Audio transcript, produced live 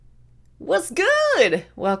What's good?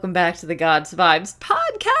 Welcome back to the God's Vibes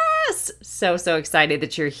podcast. So excited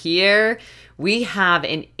that you're here. We have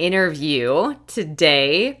an interview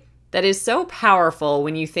today that is so powerful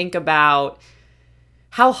when you think about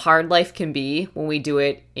how hard life can be when we do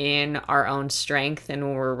it in our own strength and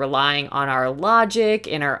when we're relying on our logic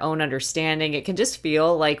and our own understanding. It can just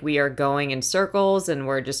feel like we are going in circles and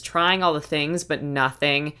we're just trying all the things, but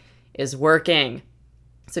nothing is working.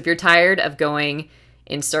 So if you're tired of going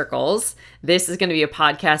in circles, this is going to be a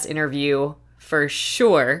podcast interview for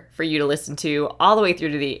sure for you to listen to all the way through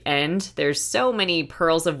to the end. There's so many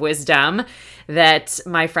pearls of wisdom that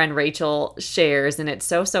my friend Rachel shares, and it's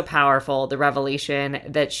so powerful, the revelation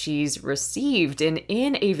that she's received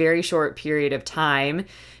in a very short period of time,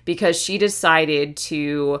 because she decided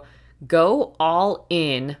to go all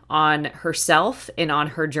in on herself and on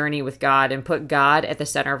her journey with God and put God at the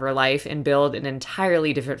center of her life and build an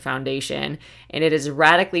entirely different foundation. And it has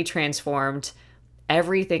radically transformed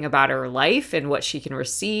everything about her life and what she can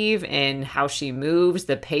receive and how she moves,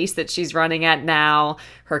 the pace that she's running at now,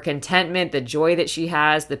 her contentment, the joy that she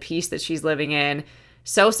has, the peace that she's living in,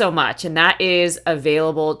 so much. And that is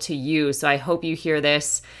available to you. So I hope you hear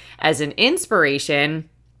this as an inspiration.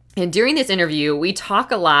 And during this interview, we talk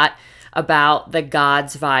a lot about the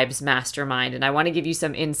God's Vibes Mastermind, and I want to give you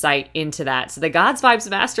some insight into that. So the God's Vibes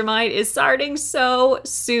Mastermind is starting so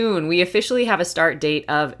soon. We officially have a start date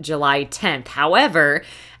of July 10th. However,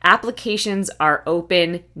 applications are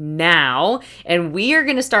open now, and we are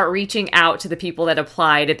going to start reaching out to the people that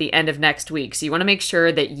applied at the end of next week. So you want to make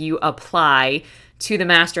sure that you apply to the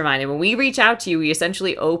mastermind. And when we reach out to you, we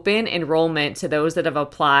essentially open enrollment to those that have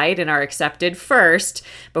applied and are accepted first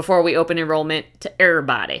before we open enrollment to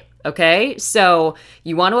everybody. Okay, so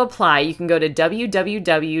you want to apply. You can go to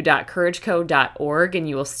www.courageco.org and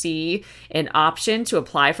you will see an option to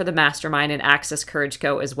apply for the mastermind and access Courage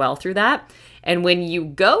Co as well through that. And when you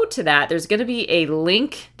go to that, there's going to be a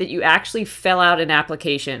link that you actually fill out an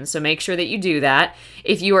application. So make sure that you do that.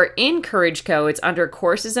 If you are in Courage Co, it's under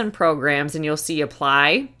courses and programs, and you'll see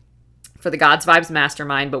apply for the God's Vibes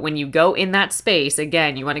Mastermind. But when you go in that space,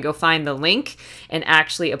 again, you want to go find the link and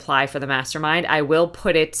actually apply for the mastermind. I will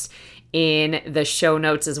put it in the show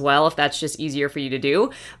notes as well, if that's just easier for you to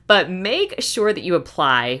do. But make sure that you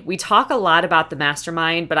apply. We talk a lot about the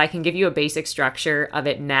mastermind, but I can give you a basic structure of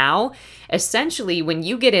it now. Essentially, when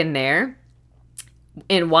you get in there,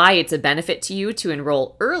 and why it's a benefit to you to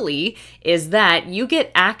enroll early is that you get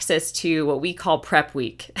access to what we call Prep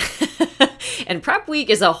Week. And Prep Week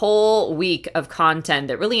is a whole week of content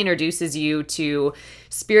that really introduces you to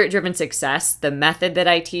spirit-driven success, the method that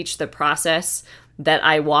I teach, the process that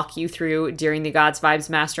I walk you through during the God's Vibes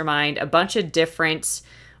Mastermind, a bunch of different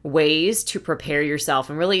ways to prepare yourself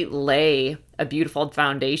and really lay a beautiful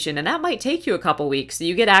foundation. And that might take you a couple weeks. So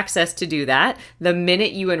you get access to do that. The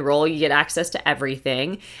minute you enroll, you get access to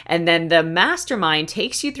everything. And then the mastermind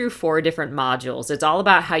takes you through 4 different modules. It's all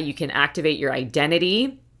about how you can activate your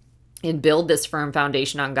identity and build this firm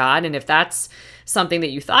foundation on God. And if that's something that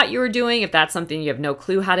you thought you were doing, if that's something you have no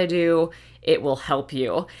clue how to do, it will help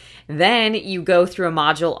you. Then you go through a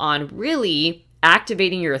module on really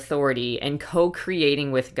activating your authority and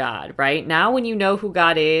co-creating with God, right? Now, when you know who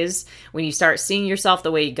God is, when you start seeing yourself the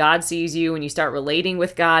way God sees you, when you start relating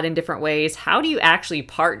with God in different ways, how do you actually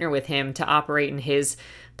partner with Him to operate in His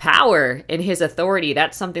power, in His authority?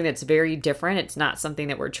 That's something that's very different. It's not something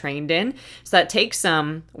that we're trained in. So that takes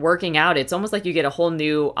some working out. It's almost like you get a whole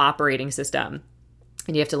new operating system.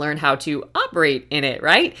 And you have to learn how to operate in it,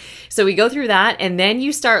 right? So we go through that, and then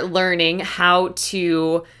you start learning how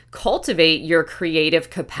to cultivate your creative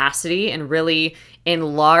capacity and really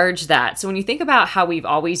enlarge that. So when you think about how we've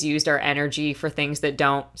always used our energy for things that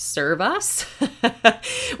don't serve us,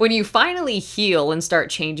 when you finally heal and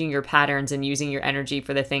start changing your patterns and using your energy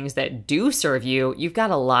for the things that do serve you, you've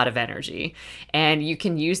got a lot of energy. And you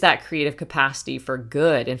can use that creative capacity for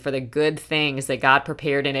good and for the good things that God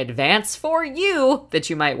prepared in advance for you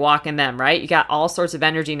that you might walk in them, right? You got all sorts of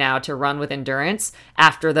energy now to run with endurance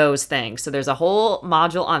after those things. So there's a whole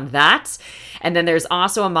module on that. And then there's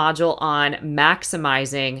also a module on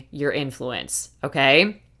maximizing your influence,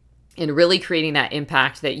 okay? And really creating that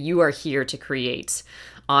impact that you are here to create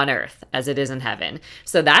on earth as it is in heaven.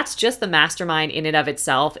 So that's just the mastermind in and of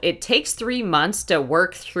itself. It takes 3 months to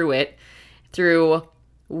work through it, through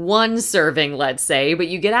one serving, let's say, but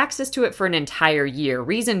you get access to it for an entire year.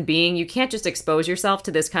 Reason being, you can't just expose yourself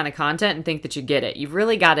to this kind of content and think that you get it. You've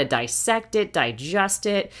really got to dissect it, digest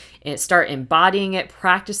it, and start embodying it,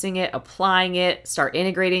 practicing it, applying it, start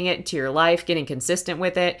integrating it into your life, getting consistent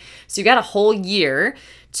with it. So you got a whole year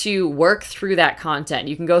to work through that content.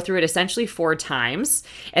 You can go through it essentially 4 times,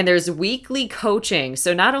 and there's weekly coaching.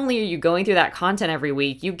 So not only are you going through that content every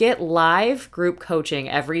week, you get live group coaching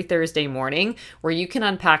every Thursday morning where you can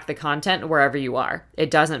unpack the content wherever you are. It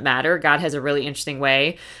doesn't matter. God has a really interesting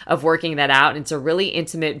way of working that out. And it's a really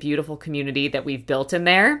intimate, beautiful community that we've built in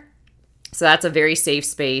there. So that's a very safe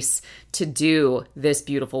space to do this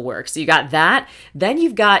beautiful work. So you got that. Then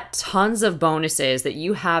you've got tons of bonuses that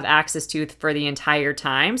you have access to for the entire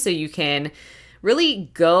time. So you can really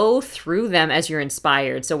go through them as you're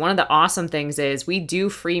inspired. So one of the awesome things is we do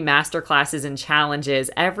free masterclasses and challenges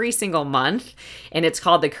every single month, and it's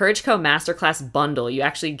called the Courage Co Masterclass Bundle. You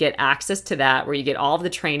actually get access to that where you get all of the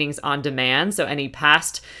trainings on demand. So any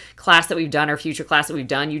past class that we've done or future class that we've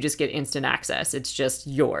done, you just get instant access. It's just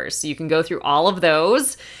yours. So you can go through all of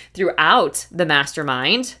those throughout the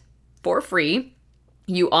mastermind for free.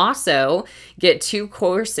 You also get 2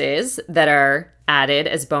 courses that are added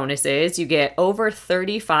as bonuses. You get over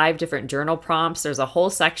 35 different journal prompts. There's a whole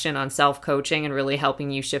section on self-coaching and really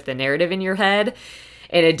helping you shift the narrative in your head,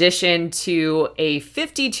 in addition to a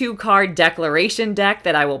 52 card declaration deck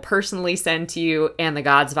that I will personally send to you, and the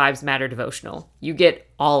God's Vibes Matter devotional. You get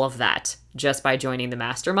all of that just by joining the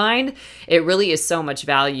mastermind. It really is so much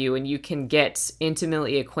value, and you can get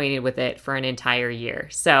intimately acquainted with it for an entire year.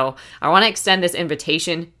 So I want to extend this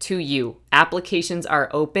invitation to you. Applications are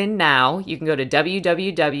open now. You can go to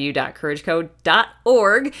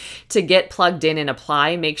www.courageco.org to get plugged in and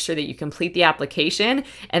apply. Make sure that you complete the application,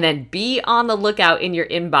 and then be on the lookout in your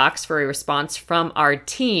inbox for a response from our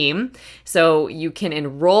team so you can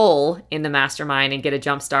enroll in the mastermind and get a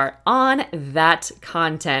jump start on that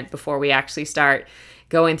content before we actually start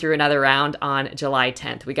going through another round on July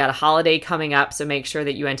 10th. We got a holiday coming up, so make sure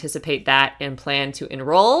that you anticipate that and plan to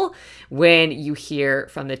enroll when you hear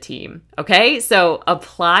from the team. Okay, so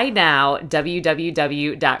apply now,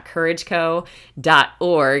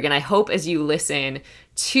 www.courageco.org. And I hope as you listen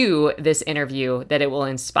to this interview that it will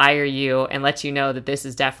inspire you and let you know that this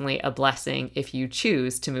is definitely a blessing if you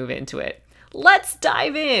choose to move into it. Let's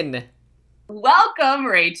dive in. Welcome,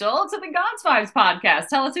 Rachel, to the God's Vibes podcast.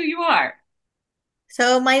 Tell us who you are.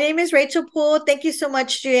 So my name is Rachel Poole. Thank you so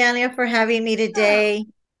much, Juliana, for having me today.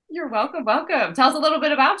 You're welcome. Welcome. Tell us a little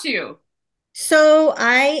bit about you. So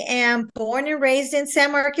I am born and raised in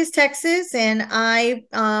San Marcos, Texas, and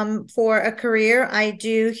for a career, I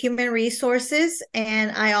do human resources,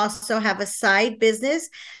 and I also have a side business.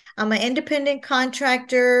 I'm an independent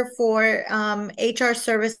contractor for HR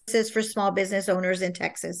services for small business owners in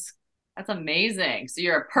Texas. That's amazing. So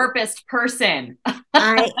you're a purposed person.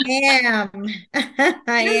 I am.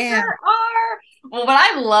 I You am. sure are. Well, what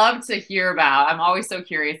I love to hear about, I'm always so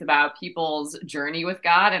curious about people's journey with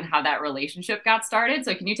God and how that relationship got started.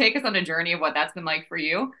 So can you take us on a journey of what that's been like for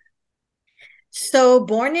you? So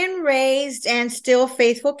born and raised and still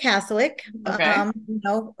faithful Catholic, Okay.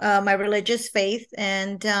 my religious faith.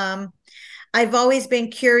 And I've always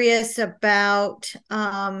been curious about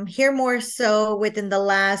here more so within the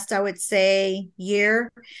last, I would say,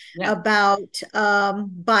 year Yeah. about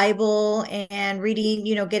Bible and reading,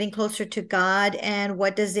 getting closer to God and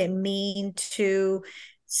what does it mean to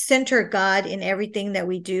center God in everything that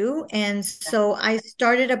we do. And so I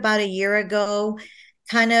started about a year ago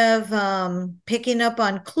kind of picking up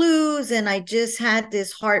on clues, and I just had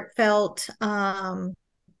this heartfelt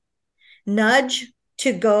nudge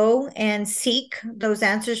to go and seek those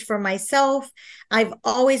answers for myself. I've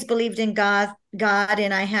always believed in God,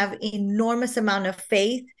 and I have enormous amount of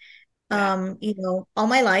faith, Yeah. all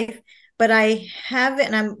my life. But I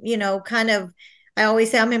haven't, I always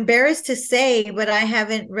say I'm embarrassed to say, but I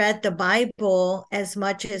haven't read the Bible as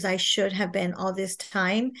much as I should have been all this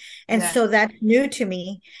time. And Yeah. so that's new to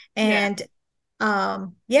me. Yeah. And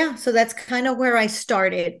yeah, so that's kind of where I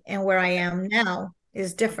started, and where I am now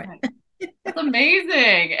is different. Okay. That's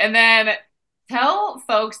amazing. And then tell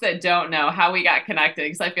folks that don't know how we got connected,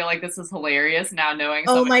 because I feel like this is hilarious now knowing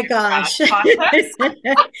so Oh much my of your gosh. past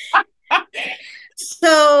context.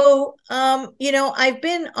 So, I've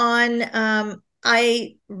been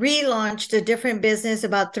I relaunched a different business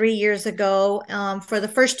about 3 years ago. For the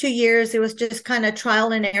first 2 years, it was just kind of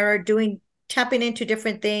trial and error, tapping into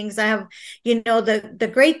different things. I have,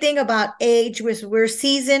 the great thing about age was we're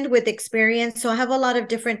seasoned with experience. So I have a lot of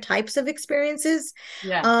different types of experiences.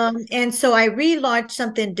 Yeah. And so I relaunched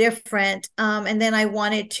something different. And then I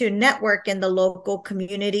wanted to network in the local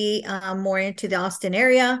community, more into the Austin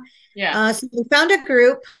area. Yeah. So we found a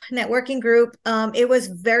group, networking group. It was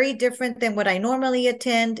very different than what I normally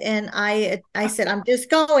attend, and I said I'm just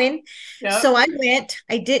going. Yep. So I went.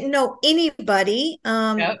 I didn't know anybody.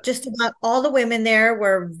 Yep. Just about all the women there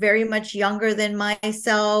were very much younger than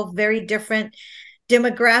myself, very different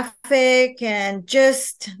demographic, and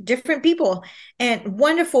just different people, and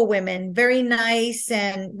wonderful women, very nice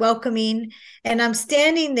and welcoming. And I'm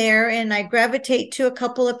standing there and I gravitate to a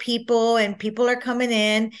couple of people, and people are coming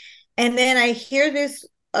in. And then I hear this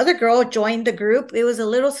other girl join the group. It was a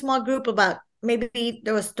little small group, about maybe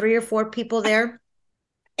there was 3 or 4 people there.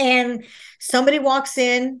 And somebody walks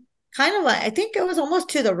in, kind of like, I think it was almost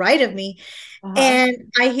to the right of me. Uh-huh.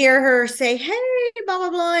 And I hear her say, "Hey, blah, blah,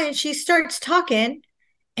 blah." And she starts talking.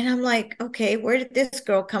 And I'm like, okay, where did this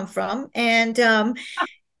girl come from? And then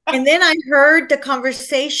I heard the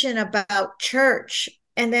conversation about church.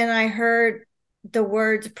 And then I heard the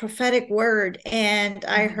words prophetic word. And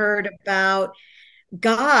I Mhm. heard about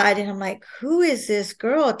God. And I'm like, who is this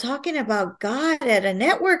girl talking about God at a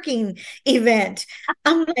networking event?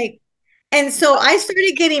 I'm like, and so I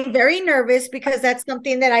started getting very nervous because that's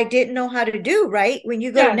something that I didn't know how to do, right? When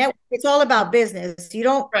you go to Yeah. network, it's all about business. You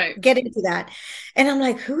don't Right. get into that. And I'm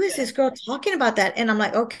like, who is Yeah. this girl talking about that? And I'm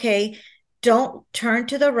like, okay, don't turn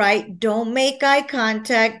to the right. Don't make eye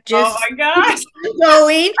contact. Oh Just my keep gosh.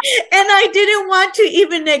 going. And I didn't want to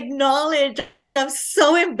even acknowledge. I'm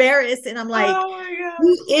so embarrassed. And I'm like, Oh my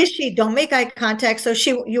who gosh. is she? Don't make eye contact. So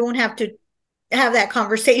you won't have to have that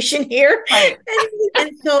conversation here. Right.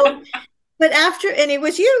 And so, but after, and it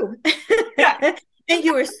was you, Yeah. and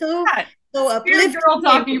you were so Yeah. Spirit uplifting girl and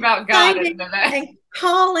talking about God at excited an event. and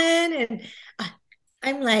calling, and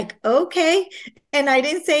I'm like, okay. And I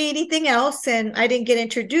didn't say anything else, and I didn't get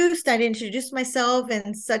introduced. I didn't introduce myself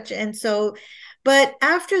and such. And so, but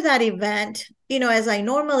after that event, as I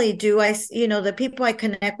normally do, the people I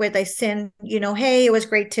connect with, I send, hey, it was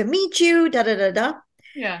great to meet you, da da da da.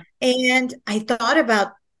 Yeah. And I thought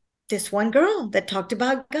about this one girl that talked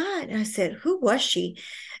about God. And I said, who was she?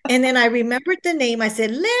 And then I remembered the name. I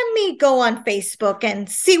said, let me go on Facebook and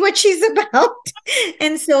see what she's about.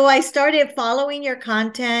 And so I started following your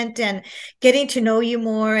content and getting to know you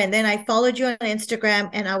more. And then I followed you on Instagram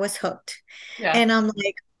and I was hooked. Yeah. And I'm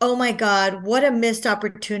like, oh my God, what a missed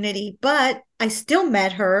opportunity. But I still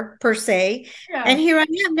met her per se. And Yeah. here I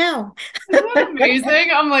am now. Isn't that amazing?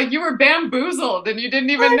 I'm like, you were bamboozled and you didn't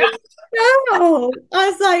even know. I know. I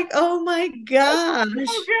was like, oh my Oh, gosh.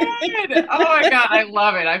 good. Oh my God, I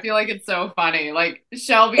love it. I feel like it's so funny. Like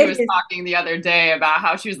Shelby It was is. talking the other day about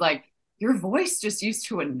how she was like, your voice just used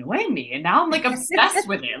to annoy me, and now I'm like obsessed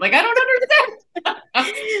with it. Like I don't understand.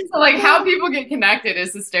 So like how people get connected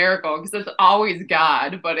is hysterical because it's always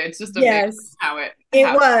God, but it's just amazing Yes, how it it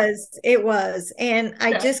how was. It was. And I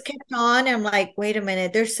yeah. just kept on. I'm like, wait a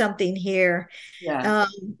minute, there's something here. Yeah.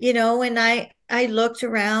 Um, and I looked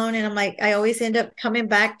around and I'm like, I always end up coming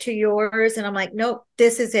back to yours and I'm like, nope,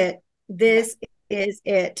 this is it. Yeah. This is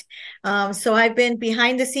it. So I've been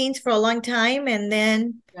behind the scenes for a long time, and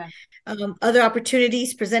then Yeah. other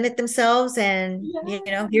opportunities presented themselves, and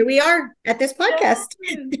Yeah. here we are at this Yes.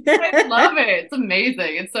 podcast. I love it. It's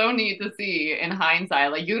amazing. It's so neat to see in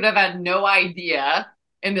hindsight. Like you would have had no idea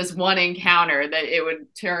in this one encounter that it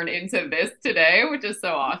would turn into this today, which is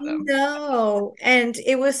so awesome. No, and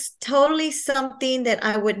it was totally something that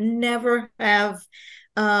I would never have,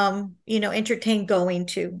 entertained going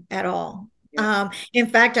to at all. Yep. In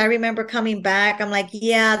fact, I remember coming back. I'm like,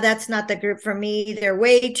 yeah, that's not the group for me. They're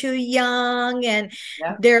way too young and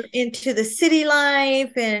Yep. they're into the city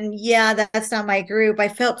life. And yeah, that's not my group. I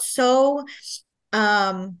felt so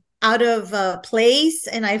out of place,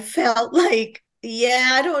 and I felt like, yeah,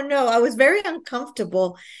 I don't know. I was very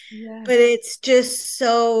uncomfortable, Yeah. but it's just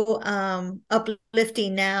so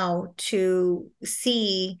uplifting now to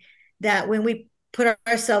see that when we put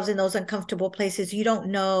ourselves in those uncomfortable places, you don't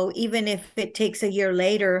know, even if it takes a year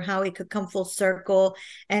later, how it could come full circle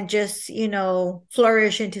and just,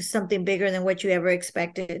 flourish into something bigger than what you ever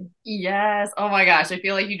expected. Yes. Oh my gosh. I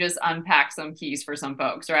feel like you just unpacked some keys for some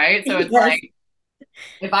folks, right? So it's Yes. like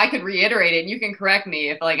if I could reiterate it, and you can correct me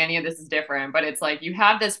if like any of this is different, but it's like you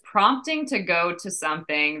have this prompting to go to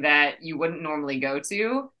something that you wouldn't normally go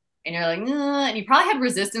to, and you're like, nah, and you probably had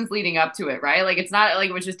resistance leading up to it, right? Like it's not like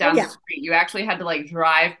it was just Oh, down the yeah. street. You actually had to like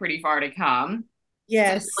drive pretty far to come. So you're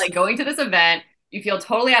Yes. like going to this event, you feel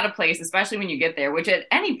totally out of place, especially when you get there, which at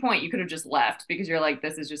any point you could have just left because you're like,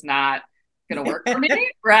 this is just not gonna work for me,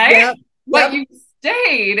 right? Yep. But Yep. you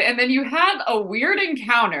stayed and then you had a weird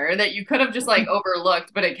encounter that you could have just like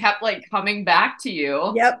overlooked, but it kept like coming back to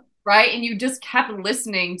you, Yep. right? And you just kept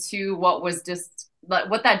listening to what was just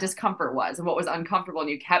what that discomfort was and what was uncomfortable, and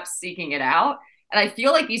you kept seeking it out. And I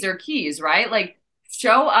feel like these are keys, right? Like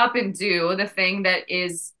show up and do the thing that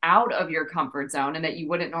is out of your comfort zone and that you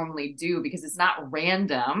wouldn't normally do, because it's not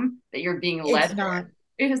random that you're being led It's there. not.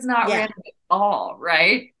 It is not Yeah. random at all,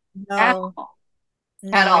 right? At No, all.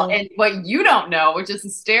 At all. no. And what you don't know, which is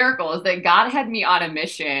hysterical, is that God had me on a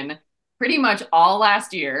mission pretty much all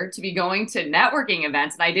last year to be going to networking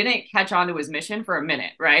events. And I didn't catch on to his mission for a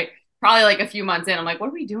minute, right? Probably like a few months in, I'm like, what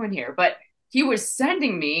are we doing here? But he was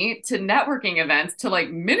sending me to networking events to like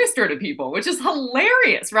minister to people, which is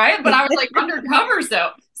hilarious, right? But I was like undercover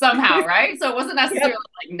somehow, right? So it wasn't necessarily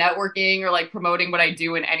Yep. like networking or like promoting what I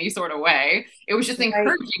do in any sort of way. It was just Right.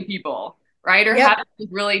 encouraging people, right? Or Yep. having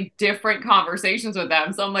really different conversations with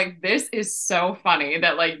them. So I'm like, this is so funny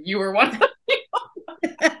that like you were one of the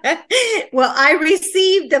Well, I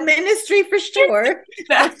received the ministry for sure.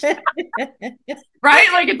 best, right?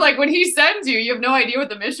 Like it's like when he sends you, you have no idea what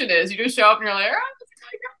the mission is. You just show up and you're like,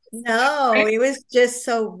 No, right? it was just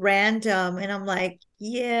so random. And I'm like,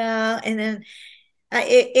 yeah. And then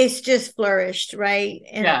it's just flourished, right?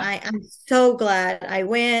 And Yeah, I'm so glad I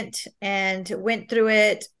went through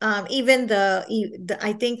it. Even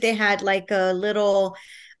I think they had like a little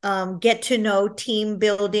get to know team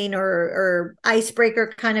building or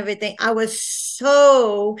icebreaker kind of a thing. I was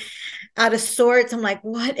so out of sorts. I'm like,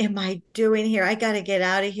 what am I doing here? I got to get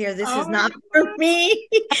out of here. This oh is my not for God. me.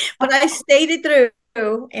 But I stayed it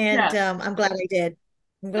through, and Yeah, I'm glad I did.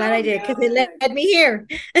 I'm glad so I did because it good. led me here.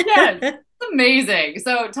 Yes, it's amazing.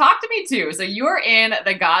 So talk to me too. So you're in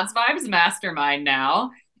the God's Vibes Mastermind now.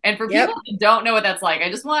 And for people Yep. that don't know what that's like, I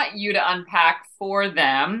just want you to unpack for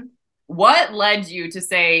them what led you to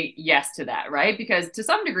say yes to that, right? Because to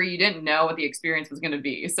some degree, you didn't know what the experience was going to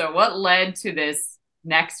be. So what led to this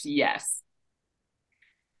next yes?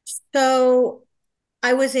 So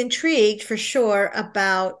I was intrigued for sure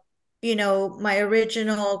about, my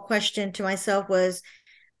original question to myself was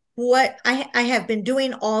what I have been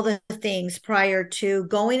doing all the things prior to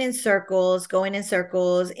going in circles,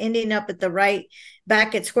 ending up at the right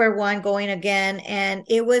back at square one, going again. And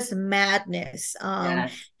it was madness.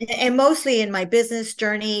 Yes. And mostly in my business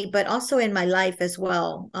journey, but also in my life as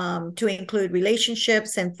well, to include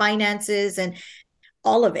relationships and finances and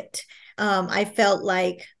all of it. I felt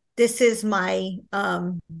like this is my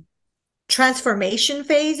transformation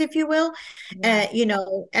phase, if you will, Yeah.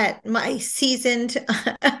 at my seasoned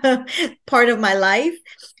part of my life.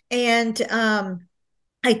 And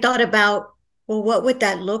I thought about, well, what would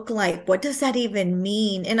that look like? What does that even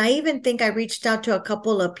mean? And I even think I reached out to a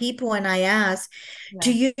couple of people and I asked,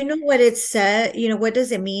 do Yeah. you know what it said? What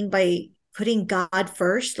does it mean by putting God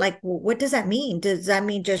first? Like, what does that mean? Does that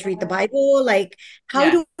mean just read the Bible? Like, how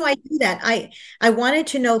Yeah. do I do that? I wanted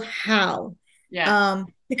to know how, Yeah.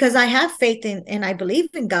 because I have faith in and I believe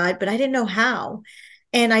in God, but I didn't know how.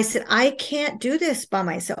 And I said, I can't do this by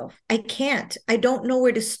myself. I can't. I don't know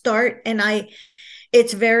where to start. And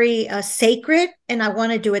it's very sacred and I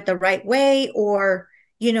want to do it the right way, or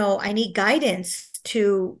I need guidance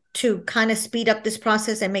to kind of speed up this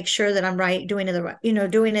process and make sure that I'm right doing it the right,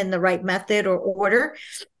 doing it in the right method or order.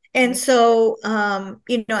 And Yeah. so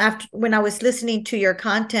after when I was listening to your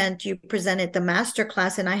content, you presented the master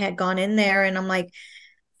class and I had gone in there and I'm like,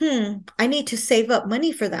 I need to save up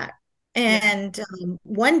money for that. Yeah. And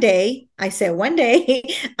one day, I said, one day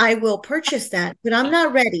I will purchase that, but I'm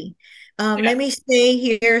not ready. Yeah. Let me stay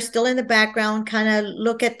here, still in the background, kind of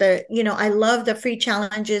look at I love the free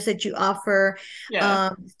challenges that you offer. Yeah.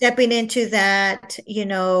 Stepping into that,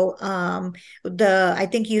 I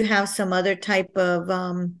think you have some other type of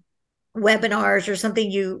webinars or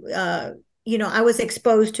something I was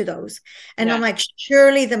exposed to those. And I'm Yeah. like,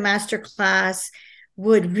 surely the master class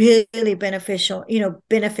would really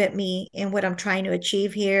benefit me in what I'm trying to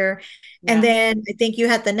achieve here. And Yeah. then I think you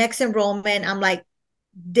had the next enrollment. I'm like,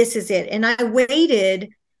 this is it. And I waited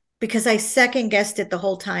because I second guessed it the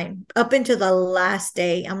whole time up until the last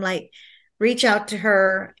day. I'm like, reach out to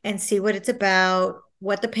her and see what it's about,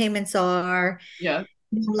 what the payments are. Yeah.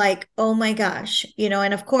 I'm like, oh my gosh,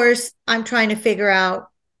 and of course, I'm trying to figure out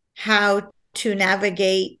how to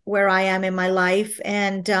navigate where I am in my life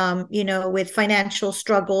and, with financial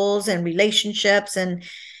struggles and relationships and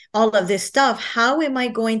all of this stuff. How am I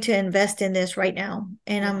going to invest in this right now?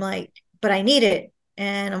 And I'm Yeah. like, but I need it.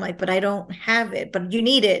 And I'm like, but I don't have it, but you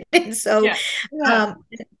need it. And so, Yeah. Yeah. um,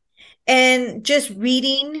 and just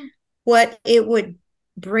reading what it would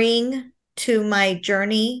bring to my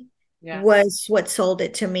journey Yeah. was what sold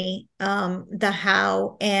it to me. The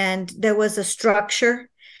how, and there was a structure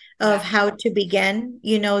of Yeah. how to begin,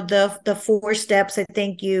 the four steps. I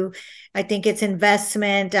think it's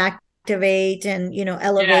investment, active activate and, Yeah,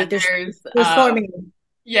 elevate. there's There's formula.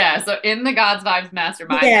 yeah, so in the God's Vibes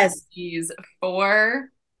Mastermind, there's Yes. these four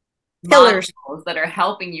Pillars. modules that are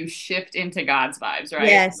helping you shift into God's vibes, right? So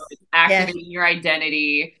Yes. it's Yes. activating your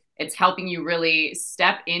identity, it's helping you really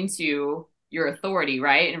step into your authority,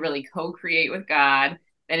 right? And really co-create with God.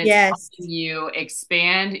 Then it's Yes. helping you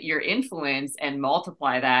expand your influence and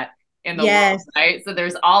multiply that in the world, Yes. right? So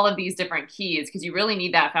there's all of these different keys because you really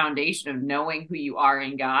need that foundation of knowing who you are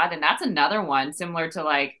in God. And that's another one similar to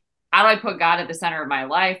like, how do I put God at the center of my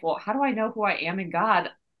life? Well, how do I know who I am in God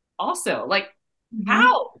also? Like, Mhm.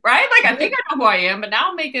 how? Right? Like I think Right. I know who I am, but now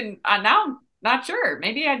I'm making now I'm not sure.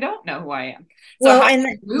 Maybe I don't know who I am. So Well, how do and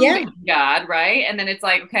you move yeah. in God, right? And then it's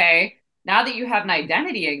like, okay, now that you have an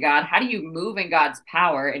identity in God, how do you move in God's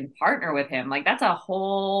power and partner with him? Like that's a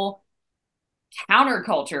whole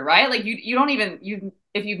counterculture, right? Like you don't even you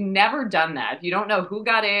if you've never done that, if you don't know who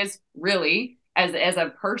God is really as a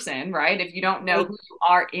person, right? If you don't know Right. who you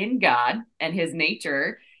are in God and his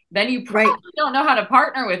nature, then you Right. probably don't know how to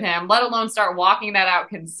partner with him, let alone start walking that out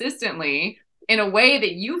consistently in a way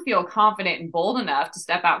that you feel confident and bold enough to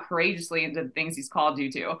step out courageously into the things he's called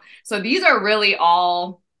you to. So these are really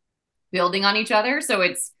all building on each other. So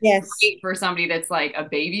it's Yes. great for somebody that's like a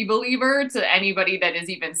baby believer to anybody that is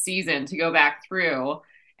even seasoned to go back through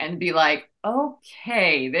and be like,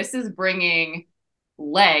 okay, this is bringing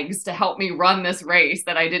legs to help me run this race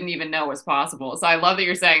that I didn't even know was possible. So I love that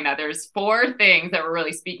you're saying that. There's four things that were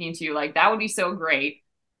really speaking to you. Like that would be so great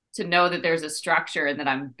to know that there's a structure and that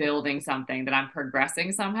I'm building something, that I'm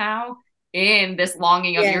progressing somehow in this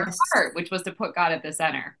longing of your Yes. heart, which was to put God at the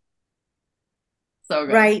center. So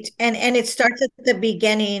good. Right. And it starts at the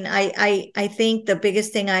beginning. I think the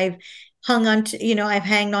biggest thing I've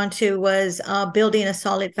hanged on to was building a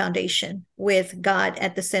solid foundation with God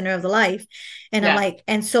at the center of the life. And I'm Yeah. like,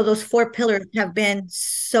 and so those four pillars have been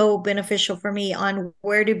so beneficial for me on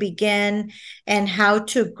where to begin and how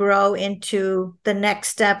to grow into the next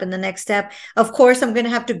step and the next step. Of course, I'm going to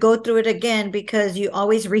have to go through it again because you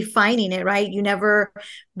always refining it, right? You never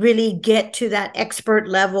really get to that expert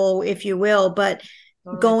level, if you will, but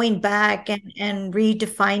Totally. going back and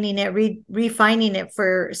redefining it, refining it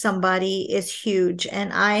for somebody is huge.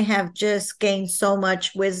 And I have just gained so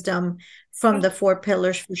much wisdom from the four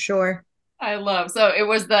pillars for sure. I love. So it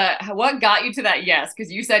was the what got you to that yes?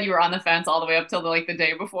 Because you said you were on the fence all the way up till the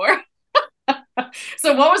day before.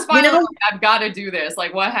 So what was You finally know, like, I've got to do this?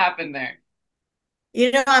 Like what happened there?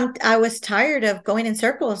 I was tired of going in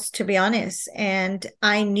circles, to be honest. And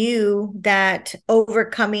I knew that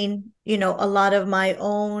overcoming, a lot of my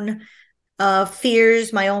own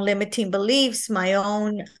fears, my own limiting beliefs,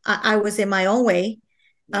 I was in my own way.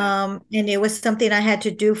 Yeah. And it was something I had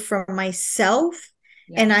to do for myself.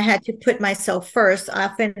 Yeah. And I had to put myself first.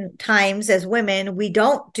 Oftentimes, as women, we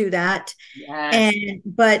don't do that. Yes.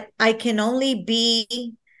 But I can only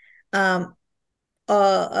be um,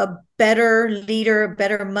 a better leader, a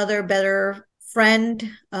better mother, better friend,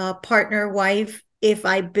 partner, wife, if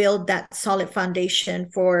I build that solid foundation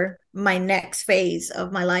for my next phase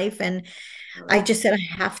of my life. And I just said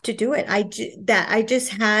I have to do it. I just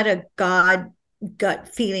had a God gut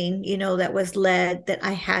feeling, that was led that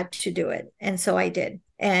I had to do it, and so I did.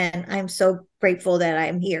 And I'm so grateful that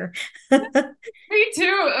I'm here. Me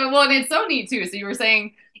too. Well, and it's so neat too. So you were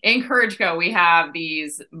saying in Courage Co, we have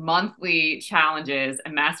these monthly challenges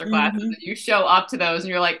and master classes, and Mhm. you show up to those and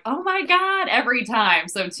you're like, oh my God, every time.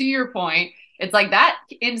 So to your point, it's like that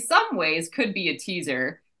in some ways could be a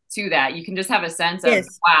teaser to that. You can just have a sense of,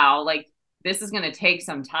 Yes, wow, like this is going to take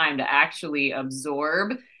some time to actually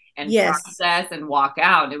absorb and yes. process and walk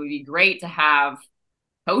out. It would be great to have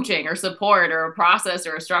coaching or support or a process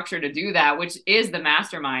or a structure to do that, which is the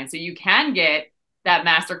mastermind. So you can get that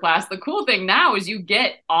masterclass. The cool thing now is you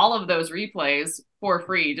get all of those replays for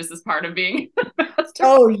free just as part of being a mastermind.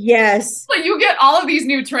 Oh, yes. Like you get all of these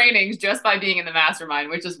new trainings just by being in the mastermind,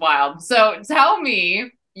 which is wild. So tell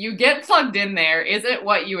me, you get plugged in there. Is it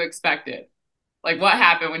what you expected? Like what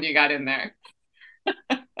happened when you got in there?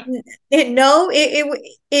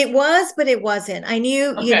 It was, but it wasn't. I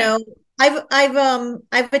knew, Okay.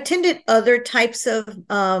 I've attended other types of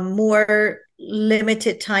more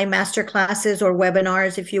limited time master classes or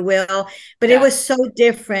webinars, if you will, but it Yeah. was so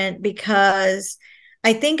different because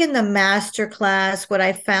I think in the master class, what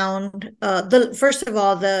I found, the first of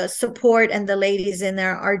all, the support and the ladies in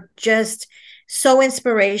there are just so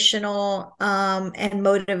inspirational, and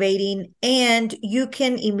motivating, and you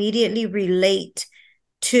can immediately relate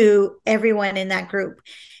to everyone in that group.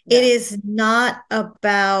 It Yeah. is not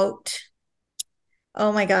about,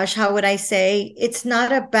 oh my gosh, how would I say? It's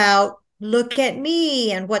not about look at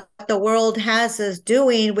me and what the world has us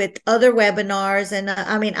doing with other webinars. And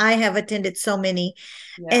I mean, I have attended so many,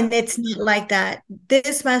 Yeah. and it's not like that.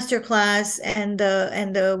 This masterclass and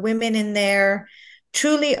the women in there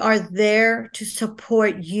truly are there to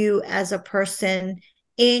support you as a person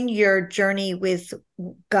in your journey with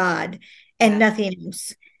God and Yeah. nothing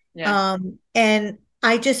else. Yeah. And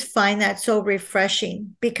I just find that so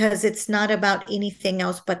refreshing because it's not about anything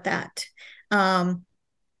else but that. Um,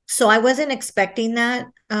 so I wasn't expecting that,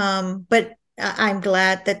 but I'm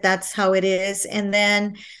glad that that's how it is. And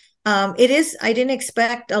then it is, I didn't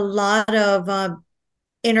expect a lot of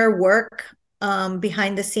inner work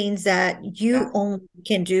behind the scenes that Yeah. you only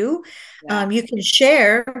can do. Yeah. You can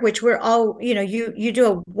share, which we're all, you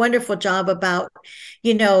do a wonderful job about,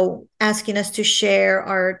 asking us to share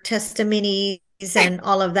our testimonies and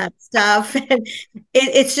all of that stuff. And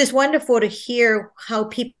it's just wonderful to hear how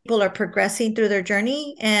people are progressing through their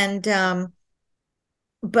journey. And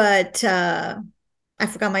but I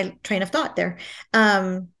forgot my train of thought there.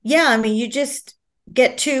 Yeah, I mean, you just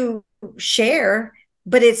get to share,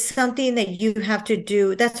 but it's something that you have to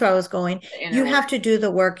do. That's where I was going. The inner You work. have to do the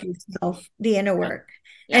work yourself, the inner Yeah. work.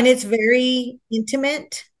 Yeah. And it's very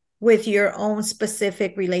intimate with your own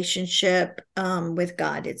specific relationship with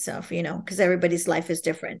God itself, because everybody's life is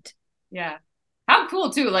different. Yeah. How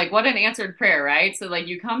cool too. Like what an answered prayer, right? So like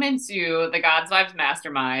you come into the God's Vibes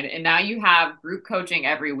Mastermind and now you have group coaching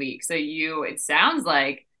every week. So you, it sounds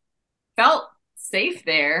like, felt safe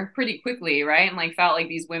there pretty quickly, right? And like felt like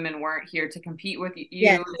these women weren't here to compete with you.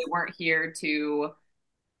 Yes, They weren't here to,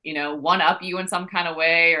 one up you in some kind of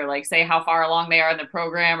way or like say how far along they are in the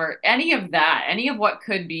program or any of that, any of what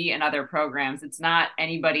could be in other programs. It's not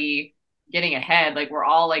anybody getting ahead. Like we're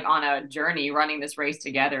all like on a journey running this race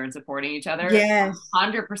together and supporting each other yes,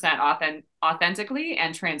 100% authentically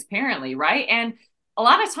and transparently, right? And a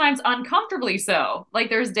lot of times uncomfortably so. Like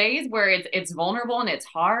there's days where it's vulnerable and it's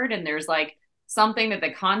hard and there's like something that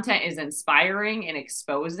the content is inspiring and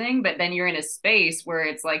exposing, but then you're in a space where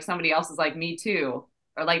it's like somebody else is like me too,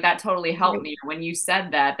 or like that totally helped me. Or when you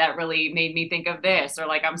said that, that really made me think of this, or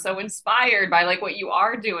like I'm so inspired by like what you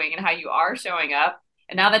are doing and how you are showing up.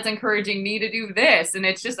 And now that's encouraging me to do this. And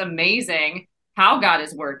it's just amazing how God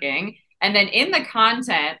is working. And then in the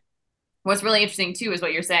content, what's really interesting too is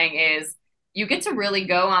what you're saying is you get to really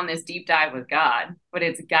go on this deep dive with God, but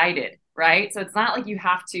it's guided, right? So it's not like you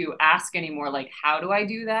have to ask anymore, like, how do I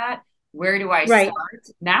do that? Where do I right. start?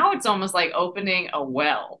 Now it's almost like opening a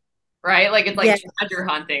well, right? Like it's like Yes, treasure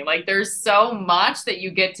hunting. Like there's so much that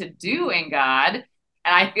you get to do in God. And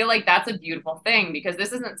I feel like that's a beautiful thing because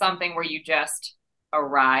this isn't something where you just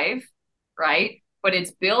arrive, right? But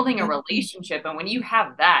it's building a relationship. And when you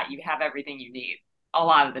have that, you have everything you need a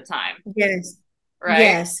lot of the time, yes. right?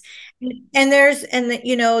 Yes. And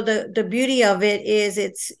the beauty of it is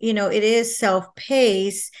it is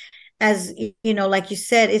self-paced as like you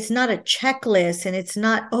said, it's not a checklist and it's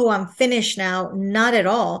not, oh, I'm finished now. Not at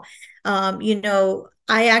all. I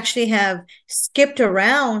actually have skipped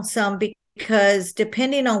around some because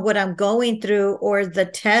depending on what I'm going through or the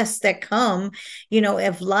tests that come,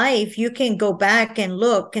 of life, you can go back and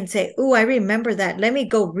look and say, oh, I remember that. Let me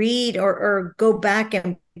go read or go back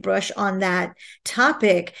and brush on that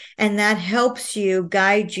topic. And that helps you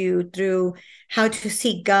guide you through how to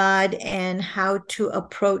seek God and how to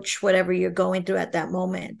approach whatever you're going through at that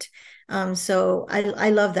moment. So I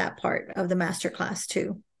love that part of the masterclass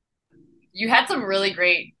too. You had some really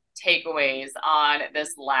great takeaways on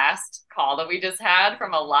this last call that we just had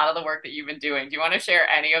from a lot of the work that you've been doing. Do you want to share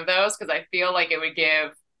any of those? Because I feel like it would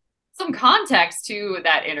give some context to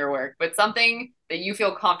that inner work, but something that you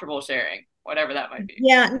feel comfortable sharing, whatever that might be.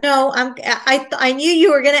 Yeah, no, I knew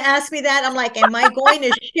you were going to ask me that. I'm like, am I going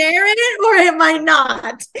to share it or am I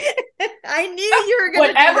not? I knew you were going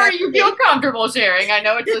to do Whatever that to you feel me. comfortable sharing. I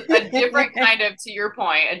know it's a different kind of, to your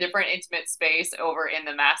point, a different intimate space over in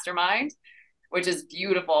the mastermind, which is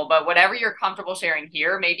beautiful. But whatever you're comfortable sharing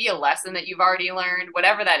here, maybe a lesson that you've already learned,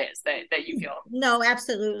 whatever that is that you feel. No,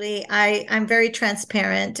 absolutely. I'm very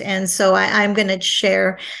transparent, and so I'm going to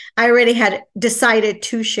share. I already had decided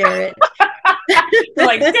to share You're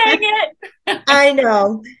like, dang it. it. I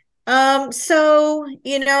know. So,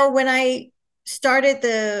 when I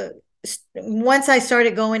started once I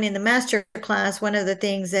started going in the master class, one of the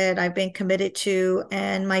things that I've been committed to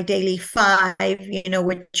and my daily five,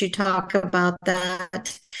 which you talk about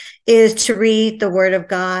that, is to read the word of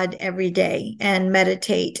God every day and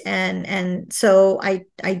meditate. And so I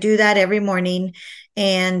do that every morning.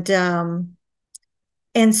 And so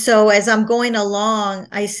as I'm going along,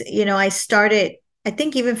 I started, I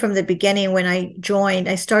think even from the beginning when I joined,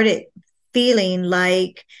 I started feeling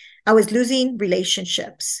like I was losing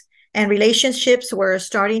relationships, and relationships were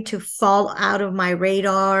starting to fall out of my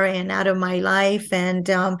radar and out of my life. And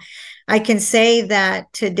I can say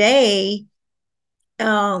that today,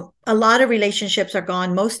 a lot of relationships are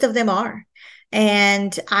gone. Most of them are.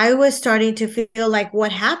 And I was starting to feel like,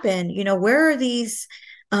 what happened? Where are these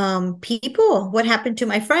people? What happened to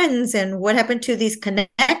my friends? And what happened to these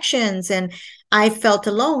connections? And I felt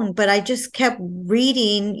alone, but I just kept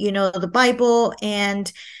reading, the Bible and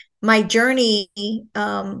my journey.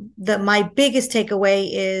 My biggest takeaway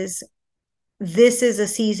is this is a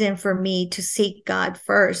season for me to seek God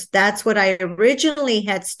first. That's what I originally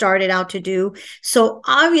had started out to do. So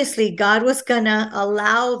obviously, God was going to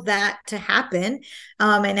allow that to happen,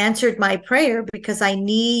 and answered my prayer because I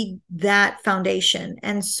need that foundation.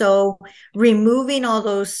 And so, removing all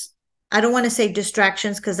those, I don't want to say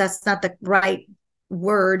distractions because that's not the right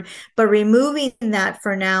word, but removing that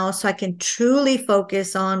for now so I can truly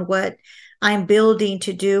focus on what I'm building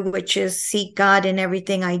to do, which is seek God in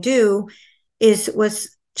everything I do,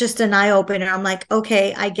 was just an eye opener. I'm like,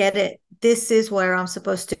 okay, I get it. This is where I'm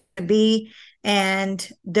supposed to be. And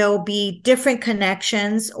there'll be different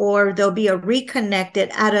connections, or there'll be a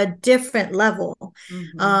reconnected at a different level.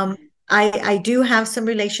 Mm-hmm. I do have some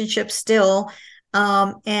relationships still.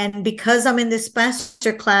 And because I'm in this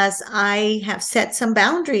master class, I have set some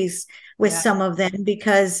boundaries with Yeah. some of them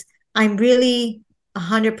because I'm really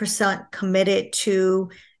 100% committed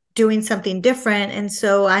to doing something different. And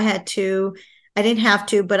so I didn't have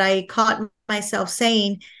to, but I caught myself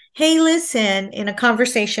saying, hey, listen, in a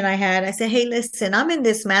conversation I had, I said, hey, listen, I'm in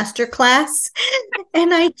this master class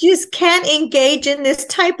and I just can't engage in this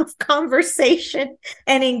type of conversation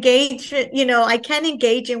and I can't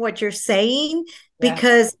engage in what you're saying Yeah.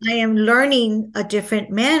 because I am learning a different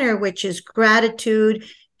manner, which is gratitude,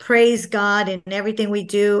 praise God in everything we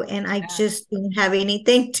do. And I Yeah. just don't have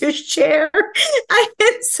anything to share.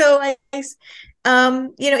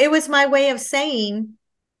 It was my way of saying,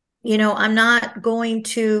 I'm not going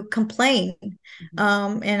to complain.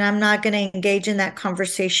 Mhm. And I'm not going to engage in that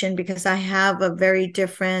conversation because I have a very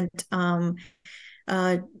different, I'm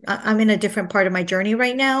in a different part of my journey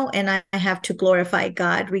right now. And I have to glorify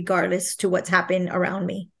God regardless to what's happening around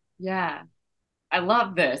me. Yeah. I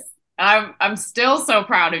love this. I'm still so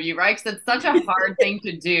proud of you, right? Because it's such a hard thing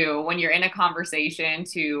to do when you're in a conversation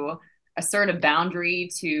to assert a boundary,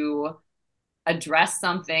 to address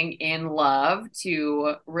something in love,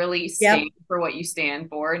 to really Yep. stand for what you stand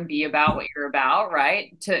for and be about what you're about,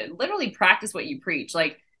 right? To literally practice what you preach.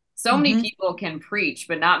 Like so many Mm-hmm. people can preach,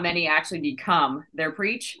 but not many actually become their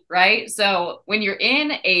preach, right? So when you're in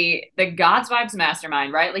the God's Vibes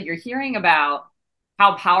Mastermind, right? Like you're hearing about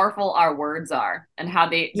how powerful our words are and how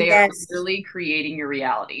they are Yes. really creating your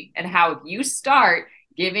reality, and how if you start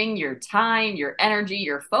giving your time, your energy,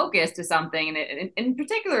 your focus to something, and in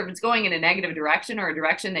particular, if it's going in a negative direction or a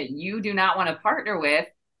direction that you do not want to partner with,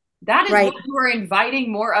 that is what Right. you are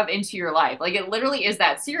inviting more of into your life. Like it literally is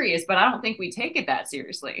that serious, but I don't think we take it that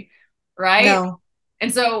seriously, right? No.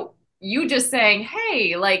 And so you just saying,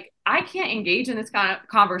 hey, like I can't engage in this kind of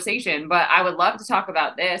conversation, but I would love to talk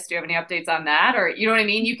about this. Do you have any updates on that? Or you know what I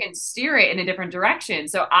mean? You can steer it in a different direction.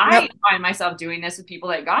 So I Yep. find myself doing this with people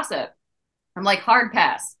that gossip. I'm like, hard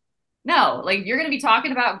pass. No, like you're going to be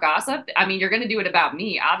talking about gossip. I mean, you're going to do it about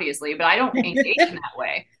me, obviously, but I don't engage in that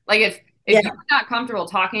way. Like if you're Yeah. not comfortable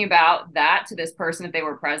talking about that to this person if they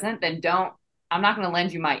were present, then don't. I'm not going to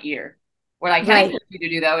lend you my ear. What I can Right. encourage you to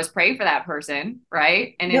do though is pray for that person,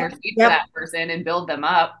 right? And Yep. intercede for Yep. that person and build them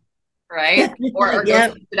up, right? Or go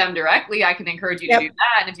Yep. speak to them directly. I can encourage you to do Yep.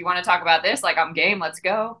 that. And if you want to talk about this, like I'm game, let's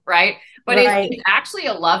go, right? But Right. it's actually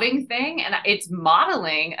a loving thing, and it's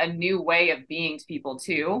modeling a new way of being to people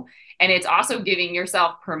too. And it's also giving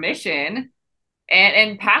yourself permission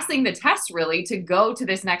and passing the test really to go to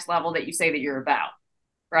this next level that you say that you're about,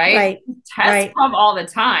 right? Right. Tests Right. come all the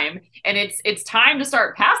time, and it's time to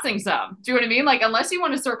start passing some. Do you know what I mean? Like unless you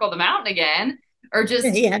want to circle the mountain again, or just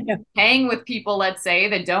Yeah. No. hang with people, let's say,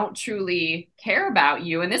 that don't truly care about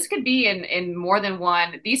you. And this could be in more than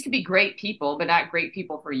one. These could be great people, but not great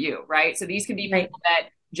people for you, right? So these could be Right. people that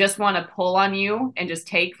just want to pull on you and just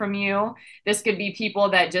take from you. This could be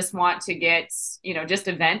people that just want to get, just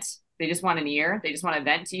a vent. They just want an ear. They just want to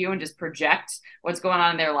vent to you and just project what's going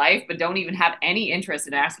on in their life, but don't even have any interest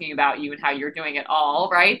in asking about you and how you're doing at all,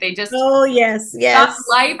 right? They just Oh, yes. suck Yes.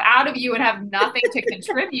 life out of you and have nothing to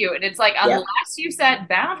contribute. And it's like, Yep. unless you set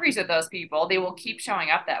boundaries with those people, they will keep showing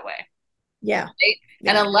up that way. Yeah. Right?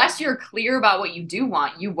 And Yeah. unless you're clear about what you do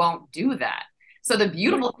want, you won't do that. So the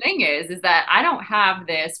beautiful thing is that I don't have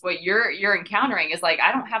this, what you're encountering is like,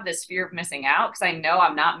 I don't have this fear of missing out because I know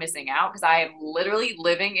I'm not missing out because I am literally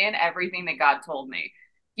living in everything that God told me.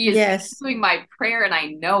 He is Yes. doing my prayer and I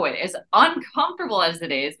know it, as uncomfortable as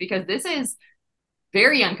it is, because this is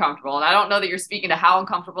very uncomfortable. And I don't know that you're speaking to how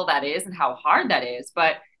uncomfortable that is and how hard that is.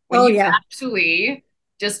 But when Oh, you yeah. actually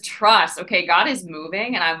just trust, okay, God is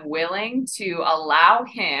moving and I'm willing to allow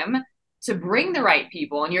him to bring the right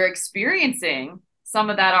people, and you're experiencing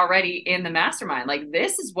some of that already in the mastermind. Like,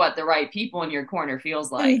 this is what the right people in your corner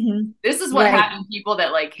feels like. Hmm. This is what Right. having people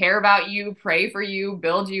that like care about you, pray for you,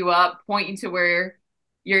 build you up, point you to where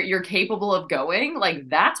you're capable of going. Like,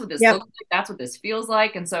 that's what this looks Yep. like, that's what this feels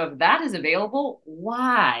like. And so if that is available,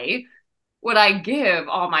 why would I give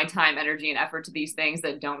all my time, energy, and effort to these things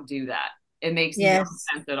that don't do that? It makes no Yes.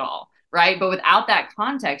 sense at all, right? But without that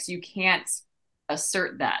context, you can't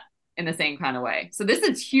assert that in the same kind of way. So this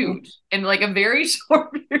is huge in like a very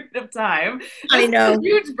short period of time. This I is a know.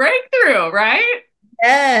 huge breakthrough, right?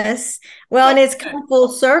 Yes. Well, So and it's good. come full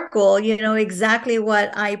circle, exactly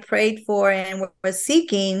what I prayed for and was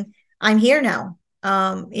seeking. I'm here now.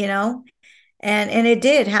 And it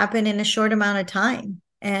did happen in a short amount of time.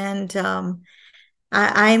 And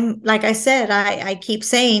I'm like I said, I keep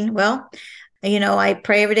saying, well, I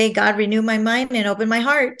pray every day, God renew my mind and open my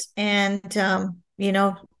heart. And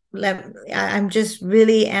I'm just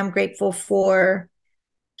really am grateful for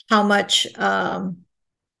how much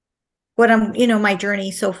what my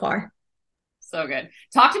journey so far. So good.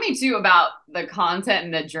 Talk to me too about the content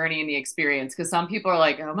and the journey and the experience, because some people are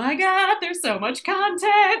like, oh my God, there's so much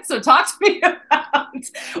content. So talk to me about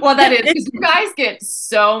what that is, because you guys get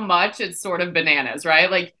so much, it's sort of bananas,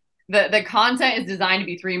 right? Like the content is designed to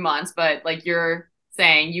be 3 months, but like you're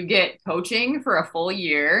saying, you get coaching for a full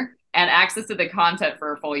year and access to the content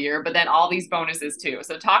for a full year, but then all these bonuses too.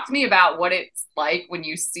 So talk to me about what it's like when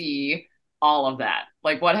you see all of that.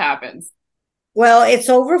 Like, what happens? Well, it's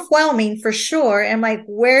overwhelming for sure. And like,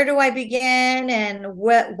 where do I begin and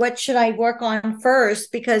what should I work on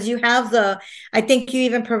first? Because I think you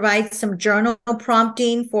even provide some journal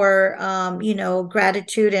prompting for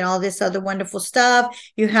gratitude and all this other wonderful stuff.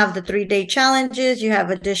 You have the 3-day challenges, you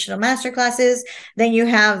have additional master classes, then you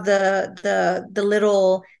have the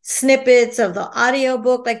little snippets of the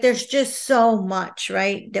audiobook. Like there's just so much,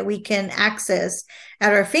 right, that we can access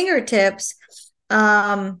at our fingertips.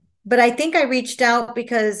 But I think I reached out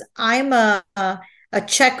because I'm a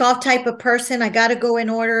check off type of person. I got to go in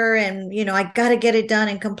order and, I got to get it done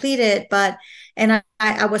and complete it. And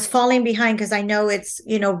I was falling behind because I know it's,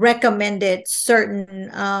 recommended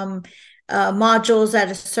certain modules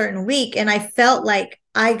at a certain week. And I felt like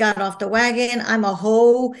I got off the wagon. I'm a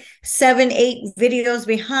whole 7, 8 videos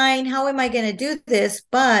behind. How am I going to do this?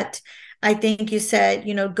 But I think you said,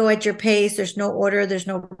 go at your pace. There's no order, there's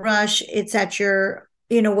no rush. It's at your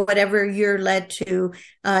whatever you're led to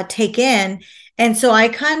take in. And so I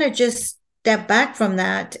kind of just stepped back from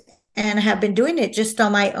that and have been doing it just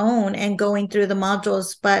on my own and going through the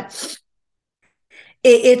modules. But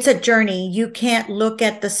it's a journey. You can't look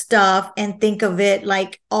at the stuff and think of it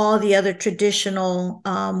like all the other traditional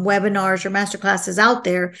webinars or masterclasses out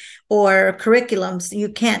there or curriculums. You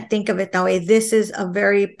can't think of it that way. This is a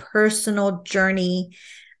very personal journey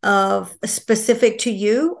of specific to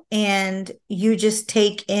you, and you just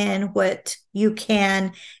take in what you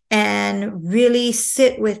can and really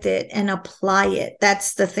sit with it and apply it.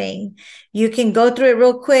 That's the thing. You can go through it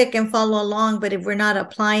real quick and follow along, but if we're not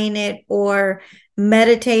applying it or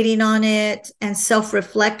meditating on it and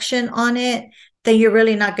self-reflection on it, then you're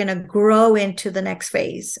really not going to grow into the next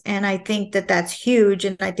phase. And I think that that's huge,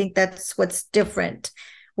 and I think that's what's different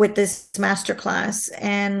with this masterclass.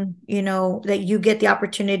 And that you get the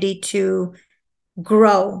opportunity to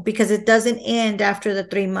grow, because it doesn't end after the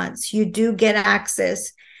 3 months. You do get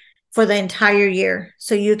access for the entire year,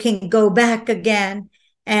 so you can go back again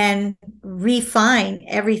and refine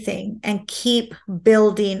everything and keep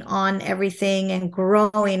building on everything and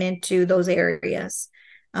growing into those areas.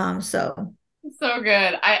 So So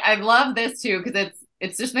good. I love this too because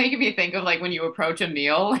it's just making me think of like when you approach a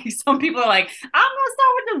meal, like some people are like, I'm gonna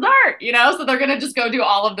start with dessert, so they're gonna just go do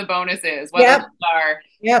all of the bonuses, whether yep, those are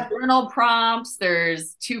yep, journal prompts,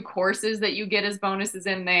 there's 2 courses that you get as bonuses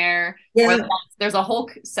in there, or yep, there's a whole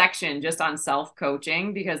section just on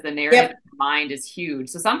self-coaching because the narrative yep, mind is huge.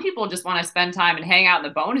 So some people just want to spend time and hang out in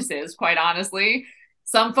the bonuses, quite honestly.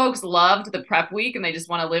 Some folks loved the prep week and they just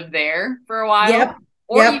want to live there for a while. yep,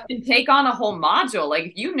 Or you yep, can take on a whole module. Like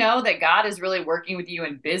if you know that God is really working with you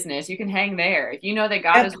in business, you can hang there. If you know that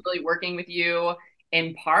God is yep. really working with you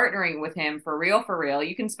in partnering with him for real,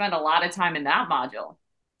 you can spend a lot of time in that module.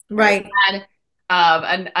 We Right. had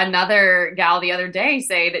another gal the other day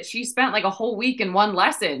say that she spent like a whole week in one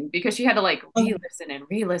lesson because she had to like Oh. re-listen and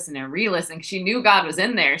re-listen and re-listen 'cause she knew God was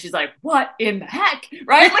in there. She's like, what in the heck?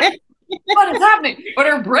 Right? Like, what is happening? But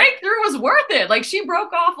her breakthrough was worth it. Like she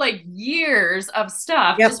broke off like years of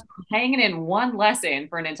stuff Yep. just hanging in one lesson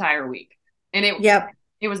for an entire week. And Yep.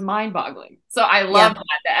 it was mind-boggling. So I Yeah. love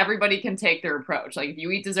that everybody can take their approach. Like if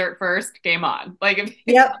you eat dessert first, game on. Like if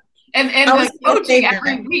Yep. and I the was going to coaching say that.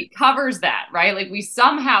 every week covers that, right? Like we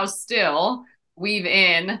somehow still weave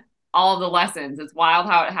in all of the lessons. It's wild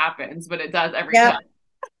how it happens, but it does every time. Yep.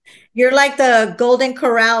 You're like the Golden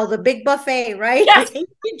Corral, the big buffet, right? Yes,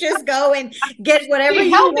 You just go and get whatever the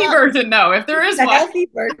you healthy want. version, though, if there is The one. healthy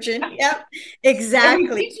version. Yep. And we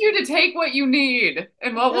Exactly. teach you to take what you need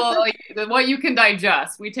and what will like what you can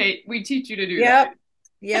digest. We teach you to do that.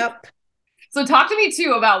 Yep. Yep. So talk to me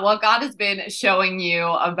too about what God has been showing you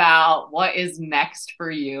about what is next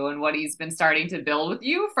for you and what he's been starting to build with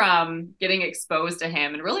you from getting exposed to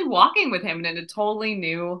him and really walking with him in a totally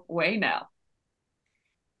new way now.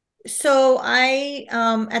 So I,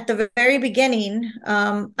 at the very beginning,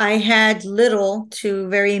 I had little to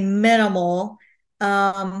very minimal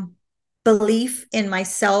um, belief in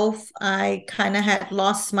myself. I kind of had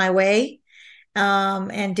lost my way,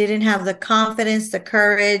 and didn't have the confidence, the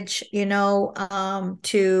courage,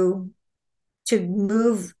 to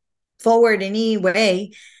move forward in any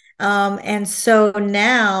way. And so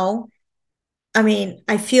now, I mean,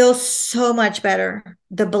 I feel so much better.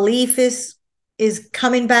 The belief is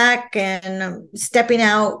coming back and stepping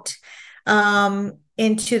out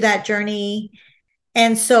into that journey.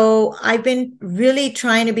 And so I've been really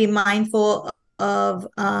trying to be mindful of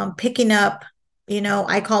picking up,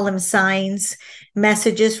 I call them signs,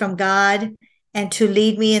 messages from God, and to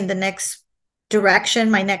lead me in the next direction,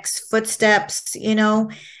 my next footsteps.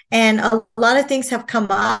 And a lot of things have come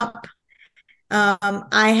up.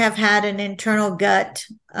 I have had an internal gut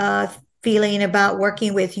feeling about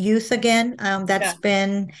working with youth again. That's Yeah.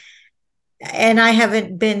 been, and I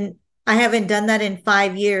haven't done that in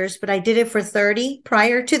 5 years, but I did it for 30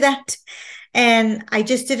 prior to that. And I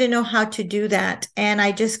just didn't know how to do that. And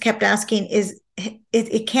I just kept asking,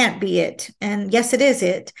 it can't be it. And yes, it is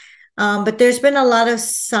it. But there's been a lot of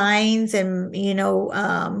signs and,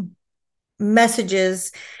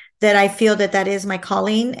 messages that I feel that is my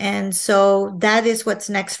calling. And so that is what's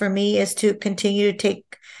next for me, is to continue to take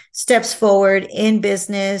steps forward in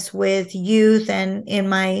business with youth and in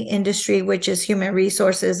my industry, which is human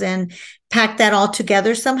resources, and pack that all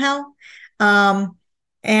together somehow.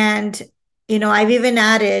 And, I've even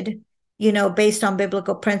added, based on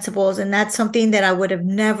biblical principles, and that's something that I would have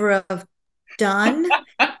never have done,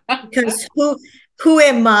 because who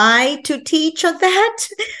am I to teach on that?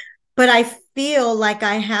 But I feel like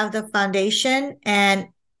I have the foundation, and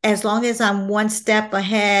as long as I'm one step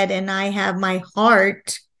ahead and I have my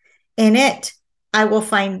heart in it, I will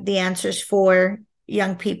find the answers for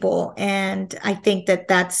young people. And I think that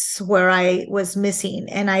that's where I was missing.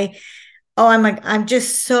 And I'm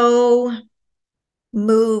just so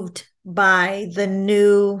moved by the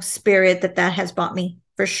new spirit that has brought me,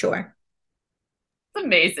 for sure. It's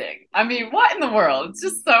amazing. I mean, what in the world? It's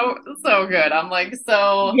just so good. I'm like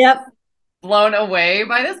so Yep. blown away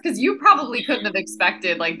by this because you probably couldn't have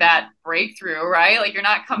expected like that breakthrough, right? Like you're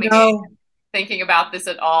not coming in No. thinking about this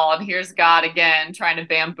at all, and here's God again trying to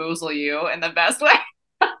bamboozle you in the best way.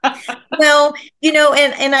 Well,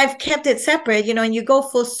 and I've kept it separate, and you go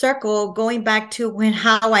full circle, going back to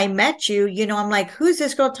how I met you. I'm like, who's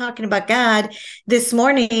this girl talking about God? This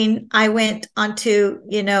morning I went onto,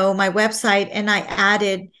 my website, and I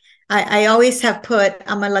added, I always have put,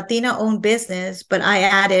 I'm a Latina owned business, but I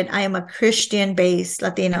added, I am a Christian based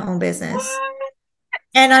Latina owned business.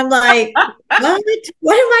 And I'm like,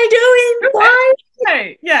 what am I doing? Why?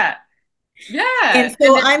 Right. Yeah. Yeah. And And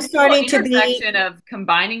so this I'm whole starting to be, intersection of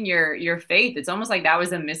combining your faith, it's almost like that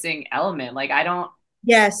was a missing element. Like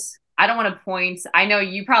yes, I don't want to point. I know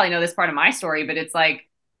you probably know this part of my story, but it's like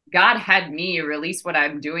God had me release what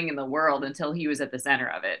I'm doing in the world until he was at the center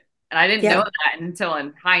of it. And I didn't know yeah, that until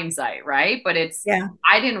in hindsight, right? But yeah,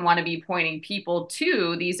 I didn't want to be pointing people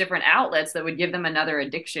to these different outlets that would give them another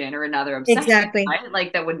addiction or another obsession, exactly. right?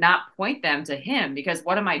 Like that would not point them to him because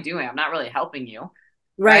what am I doing? I'm not really helping you,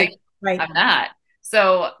 right? Right, right. I'm not.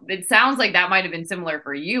 So it sounds like that might have been similar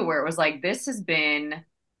for you, where it was like, this has been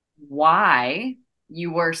why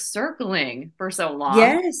you were circling for so long.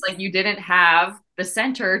 Yes. Like you didn't have the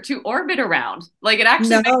center to orbit around. Like it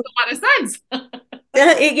actually makes No. a lot of sense.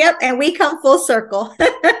 Yep. And we come full circle. Oh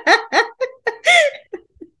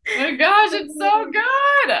my gosh, it's so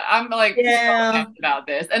good. I'm like so Yeah. pumped about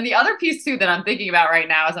this. And the other piece too that I'm thinking about right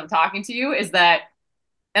now as I'm talking to you is that,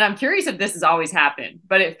 and I'm curious if this has always happened,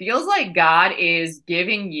 but it feels like God is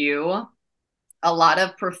giving you a lot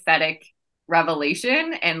of prophetic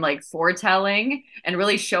revelation and like foretelling and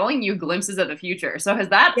really showing you glimpses of the future. So has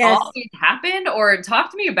that Yes. always happened, or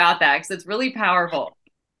talk to me about that because it's really powerful.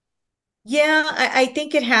 Yeah, I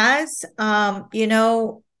think it has. I'm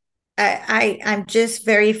just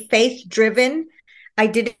very faith driven. I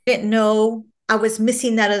didn't know I was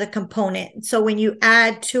missing that other component. So when you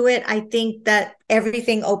add to it, I think that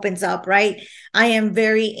everything opens up, right? I am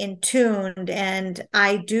very in tuned and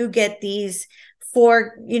I do get these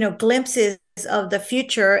glimpses of the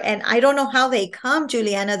future. And I don't know how they come,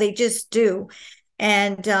 Juliana. They just do.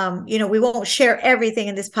 And we won't share everything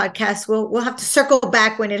in this podcast. We'll have to circle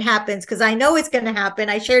back when it happens because I know it's going to happen.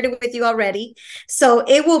 I shared it with you already, so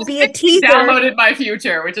it will Just be a basically teaser. downloaded my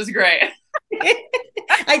future, which is great.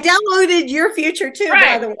 I downloaded your future too, by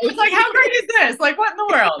Right. the It's like, how way. great is this? Like, what in the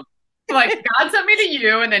world? Like, God sent me to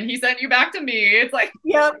you, and then He sent you back to me. It's like,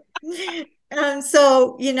 Yep.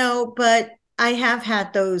 So, but I have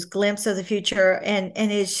had those glimpses of the future, and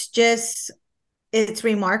it's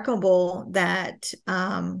remarkable that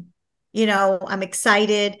I'm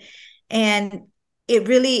excited, and it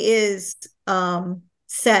really is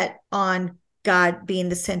set on God being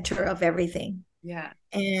the center of everything. yeah,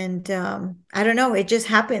 And I don't know, it just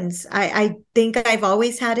happens. I think I've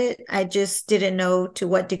always had it. I just didn't know to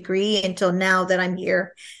what degree until now that I'm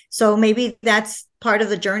here. So maybe that's part of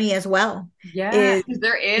the journey as well. yeah. Is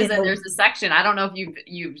There is, you and know there's a section. I don't know if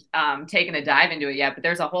you've taken a dive into it yet, but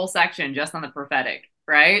there's a whole section just on the prophetic,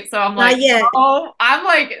 right? So I'm like, Not yet. oh, I'm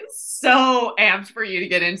like so amped for you to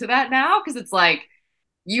get into that now because it's like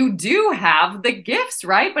you do have the gifts,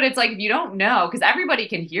 right? But it's like if you don't know, because everybody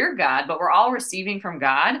can hear God, but we're all receiving from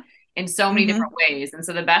God in so many different Hmm. ways. And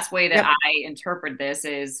so the best way that Yep. I interpret this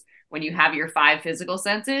is when you have your five physical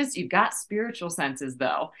senses, you've got spiritual senses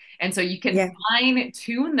though. And so you can Yeah. fine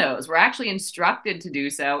tune those. We're actually instructed to do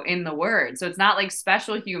so in the word. So it's not like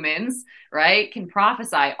special humans, right, can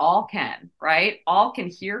prophesy. All can, right? All can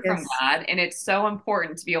hear from Yes. God. And it's so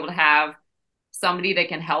important to be able to have somebody that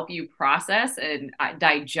can help you process and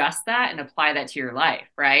digest that and apply that to your life,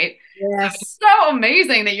 right? So it's Yes. so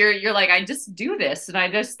amazing that you're like, I just do this and I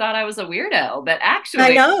just thought I was a weirdo, but I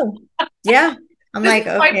actually know. Yeah. I'm this is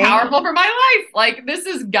like, quite okay. powerful for my life. Like this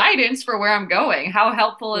is guidance for where I'm going. How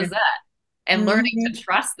helpful Yeah. is that? And learning Hmm. to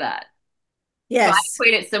trust that. So I Yes.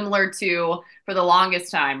 equate it similar to for the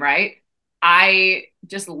longest time, right? I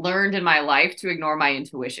just learned in my life to ignore my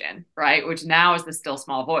intuition, right? Which now is the still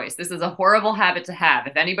small voice. This is a horrible habit to have.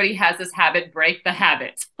 If anybody has this habit, break the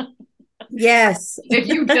habit. Yes. If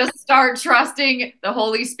you just start trusting the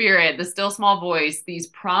Holy Spirit, the still small voice, these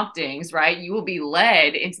promptings, right? You will be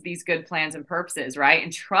led into these good plans and purposes, right?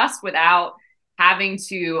 And trust without having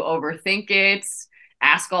to overthink it,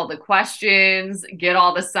 ask all the questions, get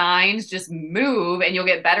all the signs, just move and you'll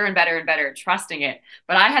get better and better and better at trusting it.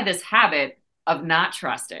 But I had this habit of not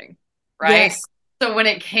trusting, right? Yes. So when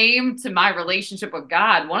it came to my relationship with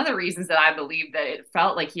God, one of the reasons that I believe that it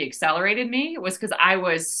felt like he accelerated me was because I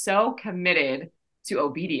was so committed to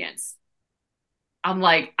obedience. I'm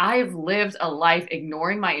like, I've lived a life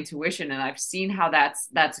ignoring my intuition and I've seen how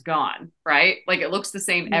that's gone, right? Like it looks the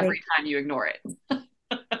same every Right. time you ignore it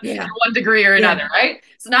Yeah. to one degree or Yeah. another, right?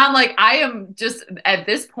 So now I'm like, I am just at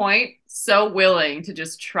this point so willing to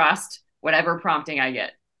just trust whatever prompting I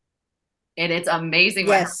get. And it's amazing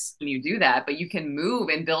what happens Yes. when you do that, but you can move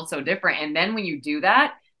and build so different. And then when you do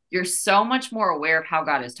that, you're so much more aware of how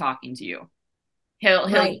God is talking to you. He'll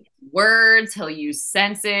use Right. words, he'll use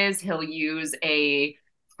senses, he'll use a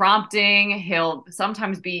prompting, he'll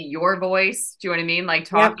sometimes be your voice. Do you know what I mean? Like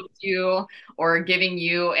Yep. talking to you or giving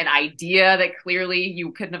you an idea that clearly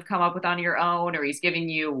you couldn't have come up with on your own, or he's giving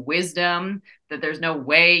you wisdom that there's no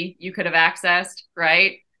way you could have accessed,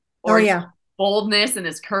 right? Oh Or yeah. boldness and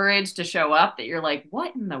this courage to show up that you're like,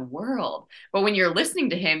 what in the world? But when you're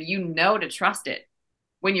listening to him, you know to trust it.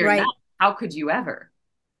 When you're not, Right. how could you ever?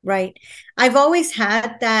 Right. I've always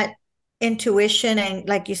had that intuition and,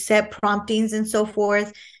 like you said, promptings and so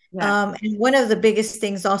forth. Yeah. And one of the biggest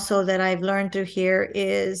things also that I've learned through here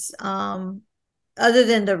is other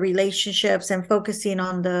than the relationships and focusing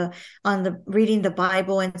on the reading the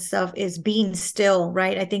Bible and stuff is being still,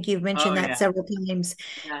 right? I think you've Oh mentioned that yeah. several times.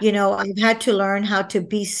 Yeah. I've had to learn how to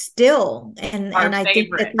be still, and Our I think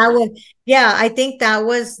that favorite. that was, yeah, I think that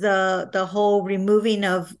was the whole removing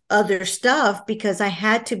of other stuff, because I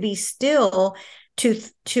had to be still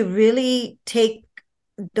to really take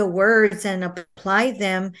the words and apply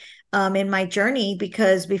them in my journey,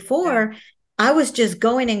 because Yeah. before I was just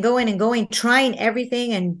going and going and going, trying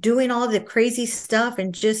everything and doing all the crazy stuff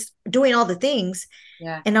and just doing all the things.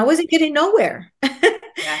 Yeah. And I wasn't getting nowhere.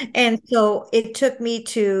 Yeah. And so it took me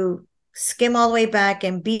to skim all the way back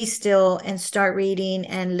and be still and start reading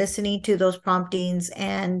and listening to those promptings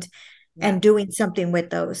Yeah. and doing something with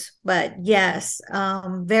those. But yes,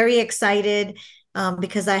 very excited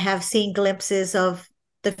because I have seen glimpses of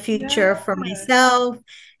the future for Yeah. myself,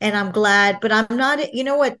 and I'm glad. But I'm not, you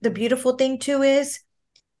know what the beautiful thing too is?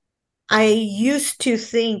 I used to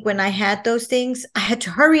think when I had those things, I had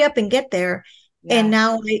to hurry up and get there. And Yeah.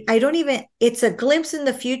 now I don't even, it's a glimpse in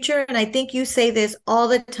the future. And I think you say this all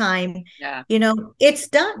the time, Yeah. it's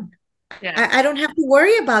done. Yeah. I don't have to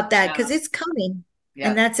worry about that Yeah. because it's coming.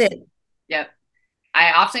 And Yep. that's it. Yep.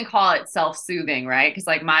 I often call it self-soothing, right? Because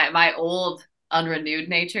like my old unrenewed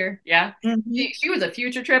nature, yeah, Hmm. she was a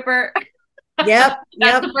future tripper. Yep.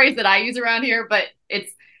 That's Yep. the phrase that I use around here, but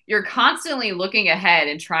it's you're constantly looking ahead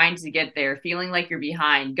and trying to get there, feeling like you're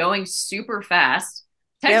behind, going super fast,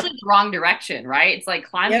 potentially Yep. the wrong direction, right? It's like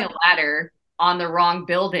climbing a Yep. ladder on the wrong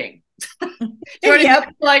building. Do you know what I mean? Yep.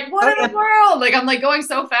 Like, what Oh, in the yeah. world? Like, I'm like going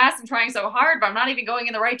so fast and trying so hard, but I'm not even going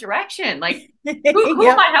in the right direction. Like, who am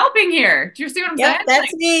Yep. I helping here? Do you see what I'm saying? Yep.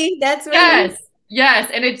 That's me. That's me. Yes.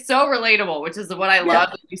 Yes. And it's so relatable, which is what I love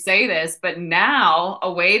Yep. that you say this. But now,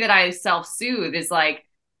 a way that I self soothe is like,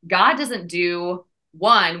 God doesn't do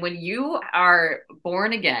one, when you are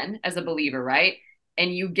born again as a believer, right?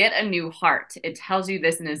 And you get a new heart. It tells you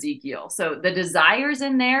this in Ezekiel. So the desires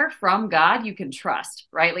in there from God, you can trust,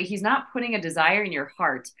 right? Like he's not putting a desire in your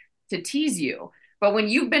heart to tease you. But when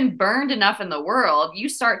you've been burned enough in the world, you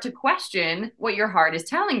start to question what your heart is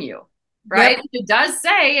telling you, right? Yep. It does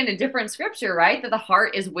say in a different scripture, right, that the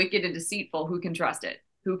heart is wicked and deceitful. Who can trust it?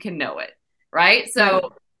 Who can know it? Right. Right.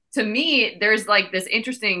 So to me, there's like this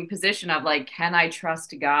interesting position of like, can I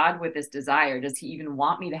trust God with this desire? Does he even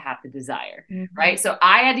want me to have the desire? Hmm. Right. So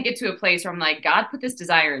I had to get to a place where I'm like, God put this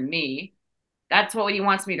desire in me. That's what he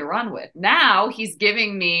wants me to run with. Now he's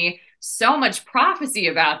giving me so much prophecy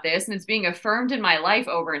about this, and it's being affirmed in my life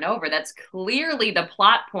over and over. That's clearly the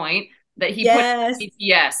plot point that he put Yes. in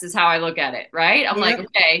BTS, is how I look at it, right? I'm like, Yep.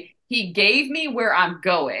 okay, he gave me where I'm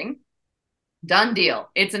going. Done deal.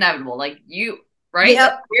 It's inevitable. Like you, right?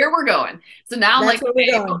 That's Yep. where we're going. So now I'm like, That's where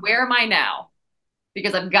we're okay, but going. where am I now?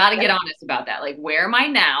 Because I've got to get Yep. honest about that. Like, where am I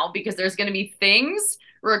now? Because there's going to be things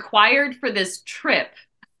required for this trip,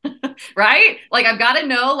 right? Like, I've got to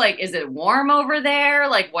know, like, is it warm over there?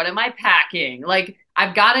 Like, what am I packing? Like,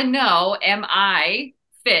 I've got to know, am I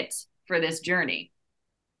fit for this journey?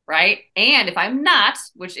 Right. And if I'm not,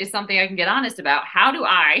 which is something I can get honest about, how do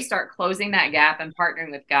I start closing that gap and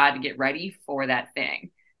partnering with God to get ready for that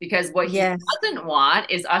thing? Because what he Yes. doesn't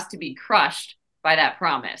want is us to be crushed by that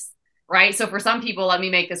promise. Right. So for some people, let me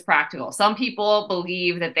make this practical. Some people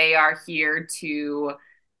believe that they are here to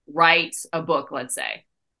write a book, let's say,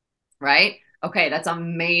 right? Okay, that's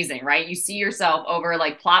amazing, right? You see yourself over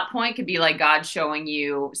like plot point could be like God showing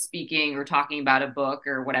you speaking or talking about a book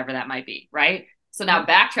or whatever that might be, right? So now Yep.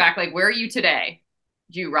 backtrack, like where are you today?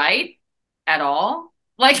 Do you write at all?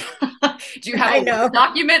 Like, do you have a I Word know.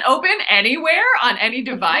 document open anywhere on any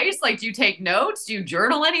device? Like, do you take notes? Do you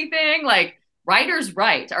journal anything? Like, writers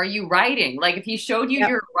write. Are you writing? Like, if he showed you Yep.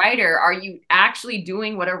 you're a writer, are you actually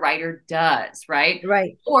doing what a writer does, right?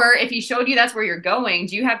 Right. Or if he showed you that's where you're going,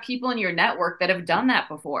 do you have people in your network that have done that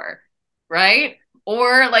before? Right?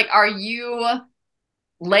 Or like, are you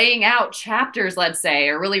laying out chapters, let's say,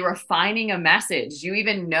 or really refining a message? Do you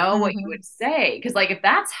even know what you Hmm. would say? Because, like, if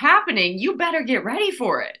that's happening, you better get ready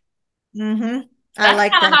for it. Hmm. I That's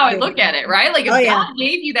like kind of that how I look too. at it, right? Like, Oh if yeah. God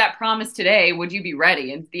gave you that promise today, would you be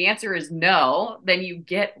ready? And if the answer is no, then you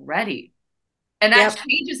get ready. And that Yep.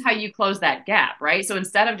 changes how you close that gap, right? So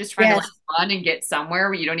instead of just trying to like Yes. run and get somewhere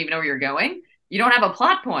where you don't even know where you're going, you don't have a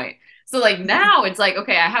plot point. So like now it's like,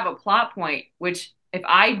 okay, I have a plot point, which if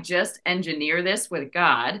I just engineer this with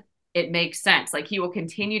God, it makes sense. Like he will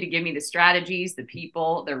continue to give me the strategies, the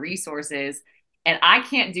people, the resources, and I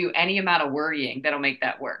can't do any amount of worrying that'll make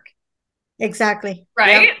that work. Exactly.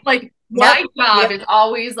 Right? Yep. Like my Yep. job Yep. is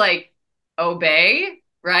always like obey,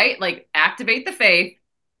 right? Like activate the faith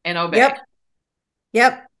and obey, Yep.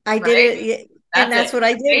 Yep. I did right? it. And That's it. that's what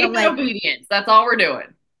I did. Faith I'm and like, obedience. That's all we're doing.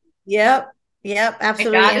 yep. Yep. And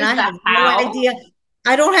Absolutely. God And is I the have no how. idea.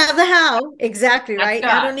 I don't have the how exactly, That's right? I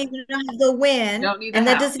God. don't even know the You when. don't need the And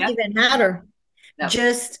that how. doesn't Yep. even matter. Yep.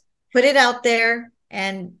 Just put it out there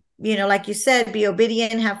and, like you said, be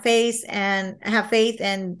obedient, have faith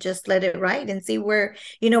and just let it ride and see where,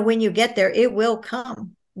 when you get there, it will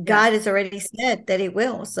come. Yeah. God has already said that it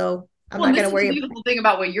will. So, I'm Well, not and going this to is the worry about beautiful thing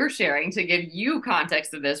about what you're sharing to give you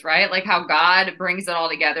context of this, right? Like how God brings it all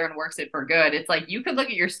together and works it for good. It's like you could look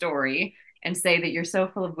at your story and say that you're so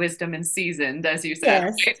full of wisdom and seasoned, as you said,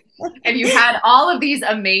 Yes. right? And you had all of these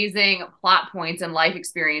amazing plot points and life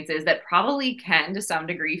experiences that probably can, to some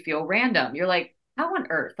degree, feel random. You're like, how on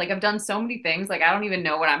earth? Like, I've done so many things. Like, I don't even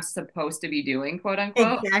know what I'm supposed to be doing, quote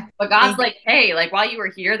unquote. But God's Exactly. like, hey, like while you were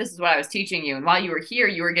here, this is what I was teaching you. And while you were here,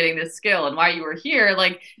 you were getting this skill. And while you were here,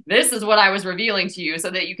 like, this is what I was revealing to you so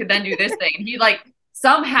that you could then do this thing. And he like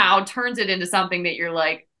somehow turns it into something that you're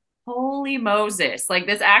like, holy Moses, like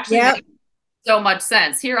this actually Yep. makes so much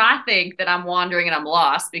sense. Here I think that I'm wandering and I'm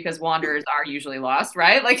lost because wanderers are usually lost,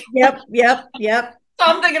 right? Like Yep. Yep. Yep. so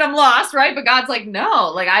I'm thinking I'm lost, right? But God's like, no,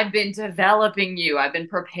 like I've been developing you. I've been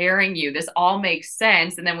preparing you. This all makes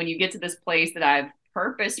sense. And then when you get to this place that I've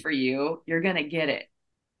purposed for you, you're going to get it.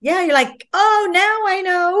 Yeah. You're like, oh, now I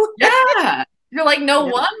know. Yeah. You're like, no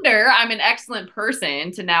Yep. wonder I'm an excellent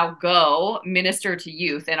person to now go minister to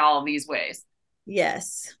youth in all of these ways.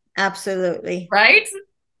 Yes. Absolutely. Right.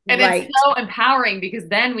 And it's Right. so empowering because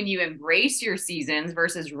then when you embrace your seasons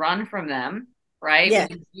versus run from them, right? When Yes.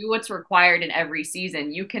 you do what's required in every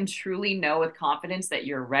season, you can truly know with confidence that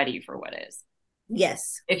you're ready for what is.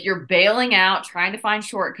 Yes. If you're bailing out, trying to find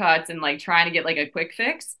shortcuts and like trying to get like a quick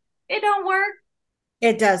fix, it don't work.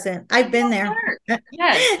 It doesn't. I've It been don't there. work.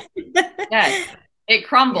 Yes. Yes. It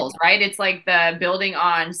Yeah. crumbles, right? It's like the building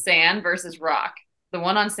on sand versus rock. The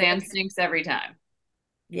one on sand Yes. sinks every time.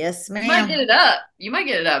 Yes, You might get ma'am. it up. You might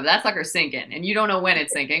get it up. That sucker's sinking, and you don't know when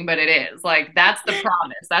it's sinking, but it is. Like that's the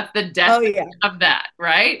promise. That's the Oh, destiny yeah. of that,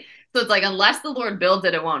 right? So it's like unless the Lord builds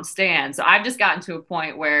it, it won't stand. So I've just gotten to a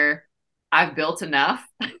point where I've built enough,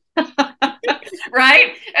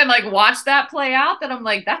 right? And like watch that play out that I'm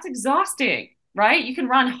like, that's exhausting, right? You can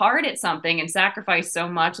run hard at something and sacrifice so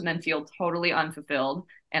much and then feel totally unfulfilled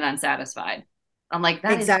and unsatisfied. I'm like,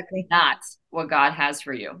 that is Exactly. not what God has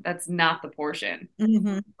for you. That's not the portion,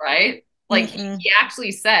 Mm-hmm. right? Like Mm-mm. he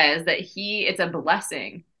actually says that it's a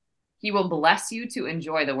blessing. He will bless you to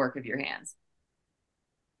enjoy the work of your hands.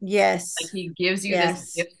 Like Yes. he gives you this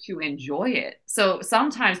Yes. gift to enjoy it. So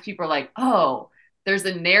sometimes people are like, oh, there's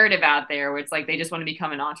a narrative out there where it's like they just want to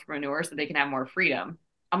become an entrepreneur so they can have more freedom.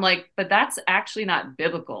 I'm like, but that's actually not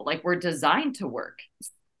biblical. Like we're designed to work.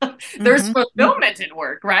 There's Mm-hmm. Mm-hmm. fulfillment in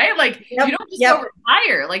work, right? Like you Yep. don't just go Yep.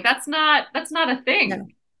 retire. Like that's not a thing, No.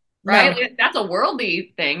 right? No. That's a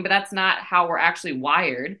worldly thing, but that's not how we're actually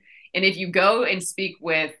wired. And if you go and speak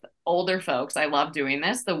with older folks, I love doing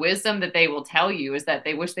this. The wisdom that they will tell you is that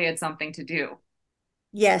they wish they had something to do.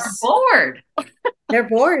 They're Yes. bored, They're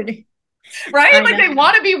bored. right? I Like know. they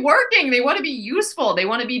want to be working, they want to be useful, they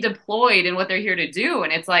want to be deployed in what they're here to do.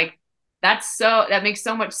 And it's like, that makes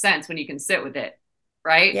so much sense when you can sit with it,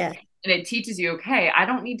 right? Yes. And it teaches you, okay, I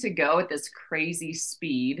don't need to go at this crazy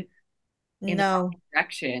speed in the No. wrong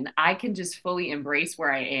direction. I can just fully embrace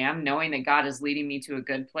where I am, knowing that God is leading me to a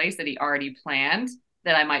good place that He already planned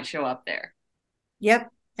that I might show up there.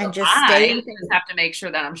 Yep. So And just stay I in just faith. have to make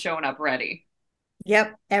sure that I'm showing up ready.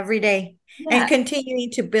 Yep. Every day. And Yeah.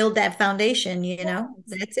 continuing to build that foundation, Yes.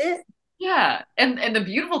 That's it. Yeah. And the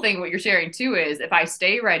beautiful thing what you're sharing too is if I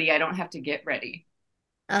stay ready, I don't have to get ready,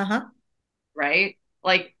 Uh-huh. right?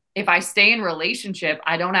 Like if I stay in relationship,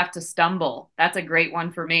 I don't have to stumble. That's a great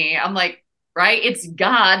one for me. I'm like, right? It's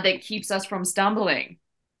God that keeps us from stumbling.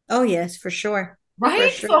 Oh, yes, for sure. For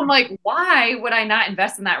Right? sure. So I'm like, why would I not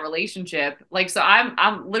invest in that relationship? Like, so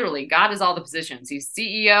I'm literally, God is all the positions. He's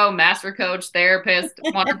CEO, master coach, therapist,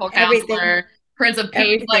 wonderful Everything. counselor, Prince of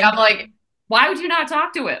Peace. Like, I'm Everything. like, why would you not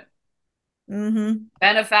talk to him? Mm-hmm.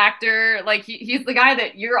 Benefactor, like he's the guy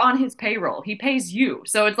that you're on his payroll. He pays you.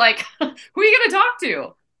 So it's like, who are you gonna talk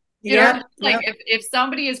to? You know, Yep. like Yep. if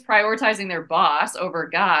somebody is prioritizing their boss over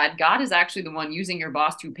God, God is actually the one using your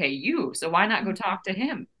boss to pay you. So why not go talk to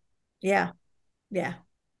him? Yeah. Yeah.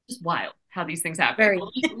 Just wild how these things happen. Very.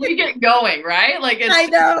 We get going, right? Like I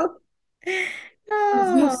know.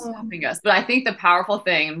 there's no Oh. stopping us. But I think the powerful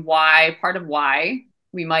thing and why part of why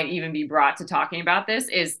we might even be brought to talking about this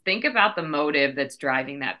is think about the motive that's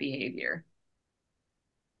driving that behavior,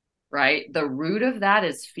 right? The root of that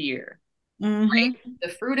is fear. Mm-hmm. The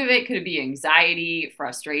fruit of it could be anxiety,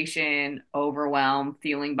 frustration, overwhelm,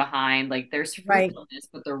 feeling behind. Like there's Right. fruitfulness,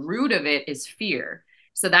 but the root of it is fear.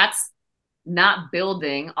 So that's not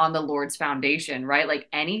building on the Lord's foundation, right? Like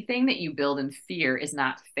anything that you build in fear is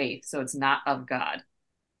not faith. So it's not of God,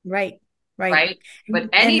 Right. Right. right? But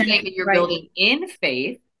And anything that, that you're right. building in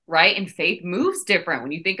faith, right? And faith moves different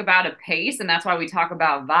when you think about a pace. And that's why we talk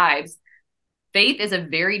about vibes. Faith is a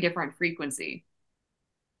very different frequency,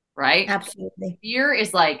 right? Absolutely. Fear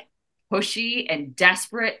is like pushy and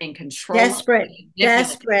desperate and controlling Desperate, and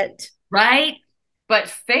manipulative, desperate. right? But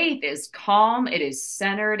faith is calm, it is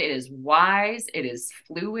centered, it is wise, it is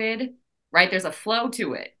fluid, right? There's a flow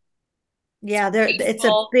to it. It's Yeah, it's a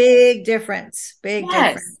graceful. big difference. Big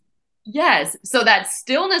difference. Yes. Yes. So that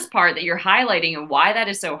stillness part that you're highlighting and why that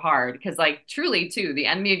is so hard, because like truly too, the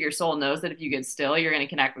enemy of your soul knows that if you get still, you're going to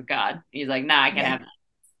connect with God. He's like, nah, I can't Yeah. have that.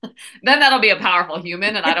 Then that'll be a powerful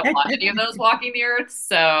human, and I don't want any of those walking the earth.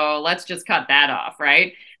 So let's just cut that off,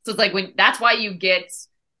 right? So it's like when that's why you get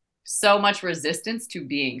so much resistance to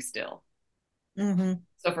being still. Hmm.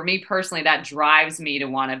 So for me personally, that drives me to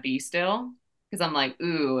want to be still because I'm like,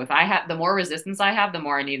 ooh, if I have the more resistance I have, the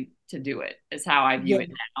more I need to do it, is how I view Yeah. it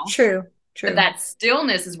now. True. But True. that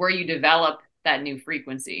stillness is where you develop that new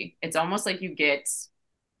frequency. It's almost like you get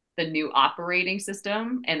the new operating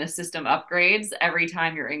system and the system upgrades every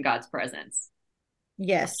time you're in God's presence.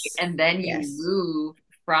 Yes. And then you Yes. move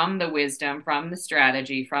from the wisdom, from the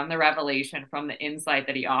strategy, from the revelation, from the insight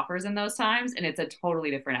that he offers in those times. And it's a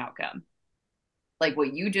totally different outcome. Like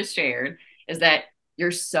what you just shared is that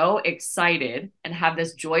you're so excited and have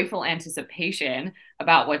this joyful anticipation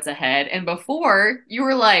about what's ahead. And before you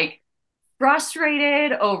were like,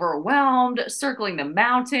 frustrated, overwhelmed, circling the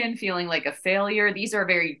mountain, feeling like a failure. These are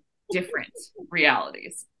very different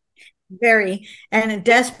realities. Very. And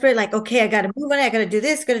desperate, like, okay, I got to move on. I got to do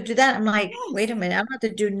this, got to do that. I'm like, wait Yes. a minute, I'm not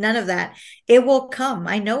to do none of that. It will come.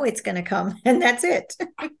 I know it's going to come. And that's it.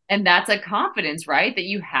 And that's a confidence, right? That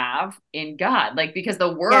you have in God. Like, because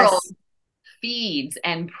the world Yes. feeds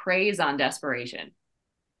and preys on desperation. And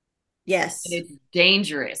Yes. it's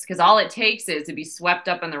dangerous because all it takes is to be swept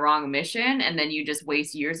up in the wrong mission. And then you just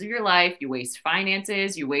waste years of your life. You waste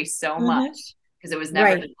finances. You waste so Hmm. much because it was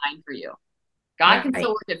never Right. designed for you. God can still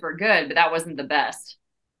Right. work it for good, but that wasn't the best,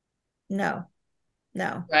 No,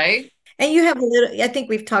 no. right? And you have a little, I think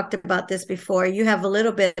we've talked about this before. You have a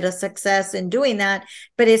little bit of success in doing that,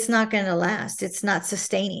 but it's not going to last. It's not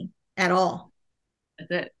sustaining at all.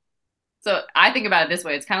 That's it. So I think about it this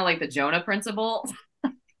way. It's kind of like the Jonah principle.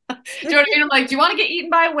 Do you know what I mean? I'm like, do you want to get eaten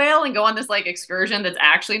by a whale and go on this like excursion that's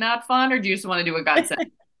actually not fun, or do you just want to do what God said?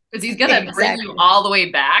 Because He's gonna bring you Exactly. all the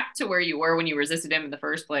way back to where you were when you resisted Him in the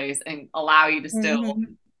first place, and allow you to still Hmm.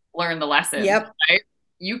 learn the lessons. Yep. Right?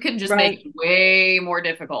 You can just make Right. it way more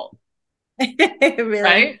difficult, Really.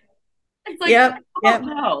 right? It's like, Yep. oh Yep.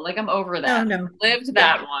 no, like I'm over No, that. no. Lived Yeah.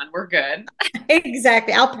 that one. We're good.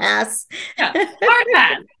 Exactly. I'll pass. Yeah, hard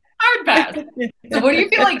pass. Hard pass. So, what do you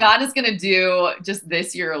feel like God is going to do just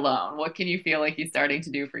this year alone? What can you feel like He's starting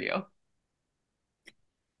to do for you?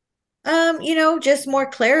 Just more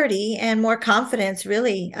clarity and more confidence,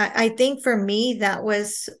 really. I think for me, that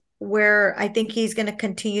was where I think he's going to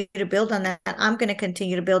continue to build on that. I'm going to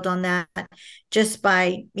continue to build on that just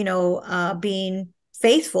by, being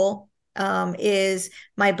faithful, is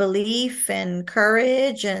my belief and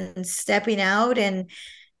courage and stepping out and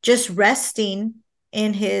just resting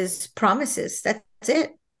in his promises. That's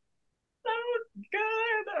it. Oh,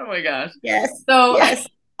 good. Oh my gosh. Yes. So, Yes.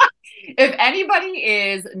 if anybody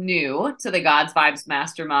is new to the God's Vibes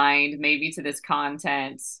Mastermind, maybe to this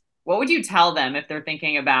content, what would you tell them if they're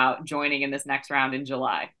thinking about joining in this next round in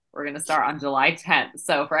July? We're going to start on July 10th.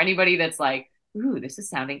 So, for anybody that's like, ooh, this is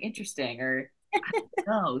sounding interesting, or I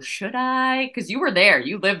don't know, should I? Because you were there,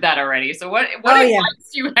 you lived that already. So, what Oh, yeah. advice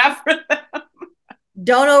do you have for them?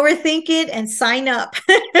 Don't overthink it and sign up.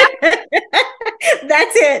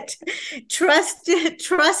 That's it.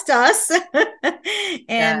 Trust us.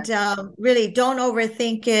 Yeah, And really don't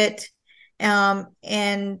overthink it.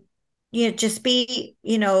 And just be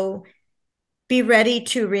ready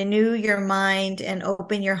to renew your mind and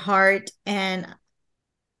open your heart, and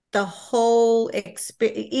the whole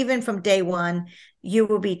experience, even from day one, you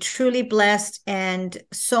will be truly blessed, and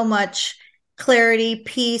so much clarity,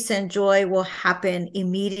 peace, and joy will happen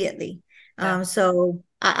immediately. yeah, So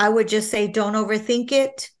I would just say don't overthink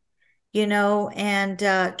it, and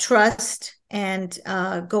trust, and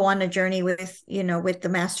go on a journey with the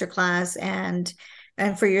master class, and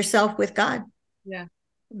for yourself with God. yeah.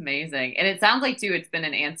 Amazing. And it sounds like too, it's been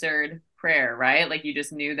an answered prayer, right? Like you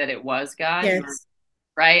just knew that it was God. You were Yes.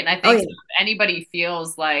 right. And I Oh think so yeah. if anybody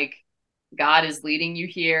feels like God is leading you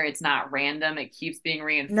here, it's not random. It keeps being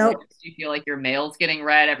Nope. reinforced. You feel like your mail's getting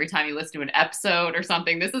read every time you listen to an episode or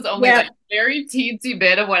something. This is only like Yep. a very teensy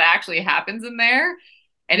bit of what actually happens in there.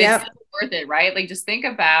 And it's Yep. still worth it, right? Like just think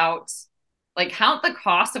about like count the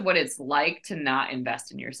cost of what it's like to not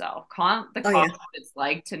invest in yourself. Count the Oh yeah. cost of what it's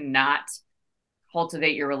like to not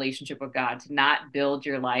cultivate your relationship with God, to not build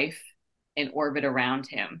your life in orbit around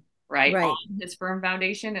Him, right? Right. On His firm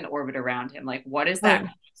foundation and orbit around Him. Like, what is Oh that yeah.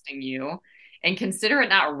 costing you? and consider it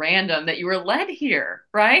not random that you were led here,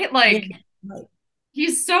 right? Yeah. Like Right.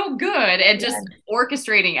 he's so good at just Yeah.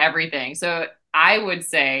 orchestrating everything. So I would It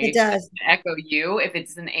say, does. to echo you, if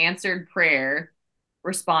it's an answered prayer,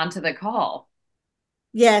 respond to the call.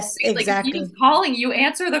 Yes, Like if he is exactly. calling you,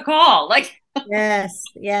 answer the call. Like Yes,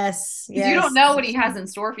 yes, because you don't yes. know what he has in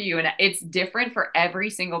store for you, and it's different for every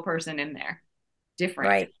single person in there. Different.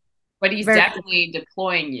 Right. But he's Very good. definitely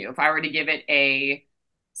deploying you. If I were to give it a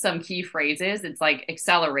some key phrases, it's like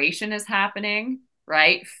acceleration is happening,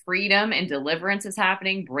 right? Freedom and deliverance is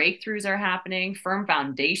happening, breakthroughs are happening, firm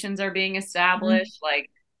foundations are being Mhm. established, like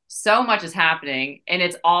so much is happening, and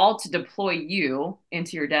it's all to deploy you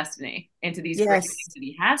into your destiny, into these great Yes. things that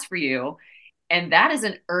he has for you. And that is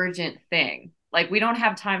an urgent thing. Like we don't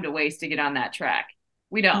have time to waste to get on that track.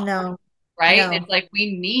 We don't, No, right? no, It's like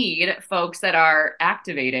we need folks that are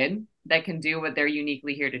activated that can do what they're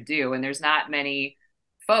uniquely here to do. And there's not many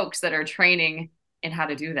folks that are training in how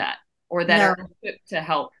to do that or that are no, equipped to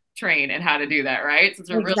help train in how to do that, right? So it's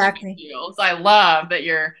a really big exactly. deal. So I love that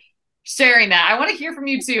you're sharing that. I want to hear from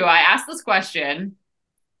you too. I asked this question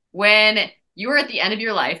when you were at the end of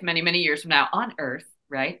your life, many, many years from now on earth,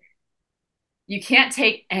 right? You can't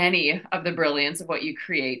take any of the brilliance of what you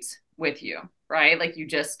create with you, right? Like you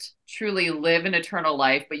just truly live an eternal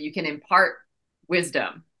life, but you can impart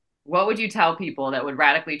wisdom. What would you tell people that would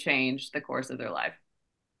radically change the course of their life?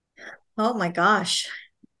 Oh my gosh.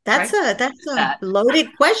 Right? That's a That.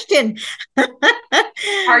 loaded question.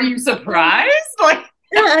 Are you surprised? Like,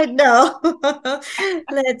 I know.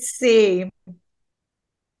 Let's see.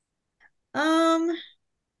 Um,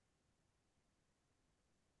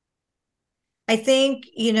 I think,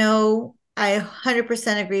 I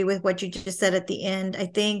 100% agree with what you just said at the end. I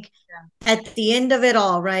think at the end of it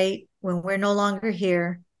all, right, when we're no longer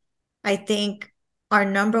here, I think our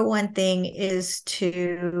number one thing is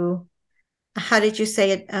to, how did you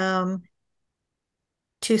say it?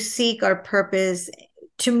 To seek our purpose,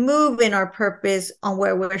 to move in our purpose on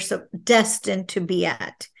where we're so destined to be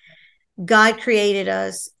at. God created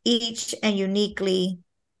us each and uniquely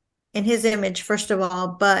in his image, first of all,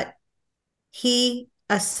 but he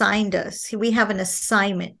assigned us. We have an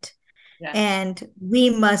assignment yeah, and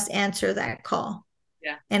we must answer that call.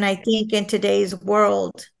 yeah, And I think in today's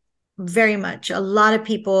world, very much, a lot of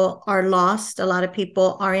people are lost. A lot of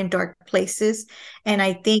people are in dark places. And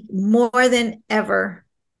I think more than ever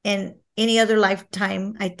in any other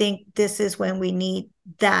lifetime, I think this is when we need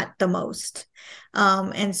that the most.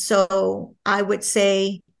 And so I would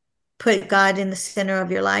say, put God in the center of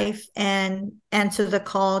your life and answer the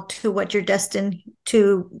call to what you're destined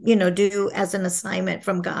to, do as an assignment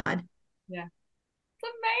from God. yeah. It's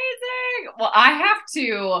amazing. Well, I have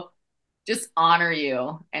to just honor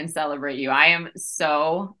you and celebrate you. I am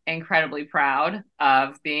so incredibly proud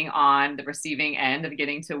of being on the receiving end of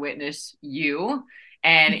getting to witness you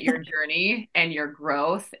and your journey and your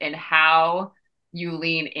growth and how you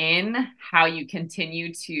lean in, how you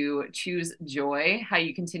continue to choose joy, how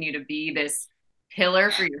you continue to be this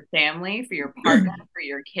pillar for your family, for your partner, for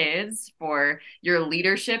your kids, for your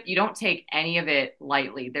leadership. You don't take any of it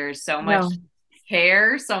lightly. There's so much No.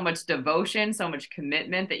 care, so much devotion, so much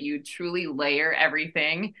commitment that you truly layer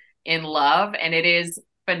everything in love. And it is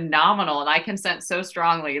phenomenal. And I can sense so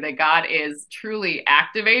strongly that God is truly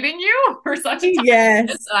activating you for such a time as this. Yes.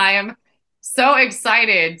 And I am so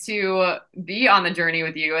excited to be on the journey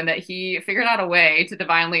with you and that He figured out a way to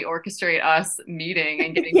divinely orchestrate us meeting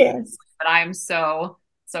and getting. Yes. But I am so,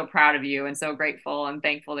 so proud of you and so grateful and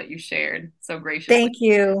thankful that you shared so graciously. Thank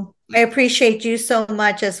you. I appreciate you so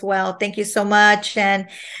much as well. Thank you so much. And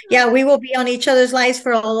yeah, we will be on each other's lives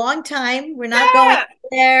for a long time. We're not going Yeah.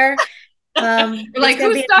 there. You're It's like,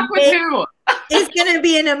 going to who's be stuck with who? it's going to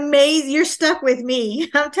be an amazing. You're stuck with me.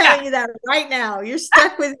 I'm Yeah. telling you that right now. You're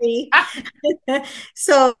stuck with me.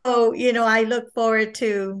 So, I look forward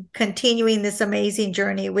to continuing this amazing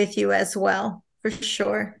journey with you as well, for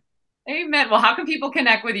sure. Amen. Well, how can people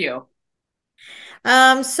connect with you?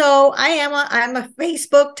 So I'm a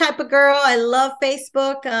Facebook type of girl. I love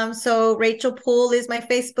Facebook. So Rachel Poole is my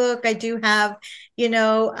Facebook. I do have,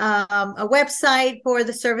 a website for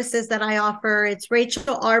the services that I offer. It's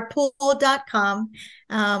rachelrpoole.com.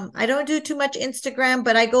 I don't do too much Instagram,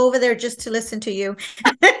 but I go over there just to listen to you.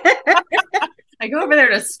 I go over there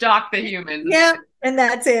to stalk the humans. Yeah, and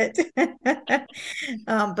that's it. But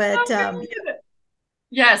Amazing.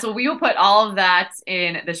 Yeah, so we will put all of that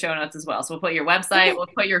in the show notes as well. So we'll put your website, okay. we'll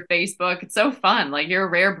put your Facebook. It's so fun. Like you're a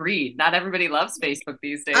rare breed. Not everybody loves Facebook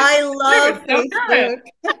these days. I It's love so good.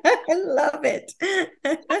 Facebook. I love it.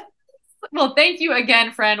 Well, thank you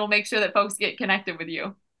again, friend. We'll make sure that folks get connected with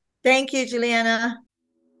you. Thank you, Juliana.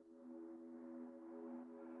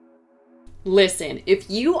 Listen, if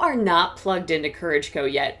you are not plugged into Courage Co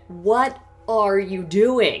yet, what are you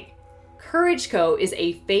doing? Courage Co is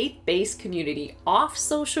a faith-based community off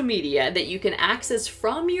social media that you can access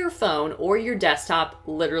from your phone or your desktop,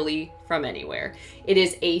 literally from anywhere. It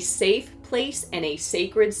is a safe place and a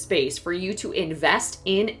sacred space for you to invest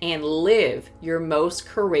in and live your most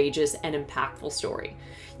courageous and impactful story.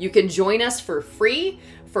 You can join us for free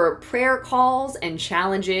for prayer calls and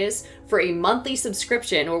challenges, for a monthly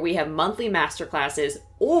subscription where we have monthly masterclasses,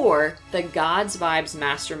 or the God's Vibes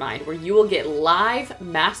Mastermind, where you will get live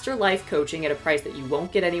master life coaching at a price that you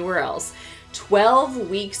won't get anywhere else. 12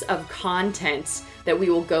 weeks of content that we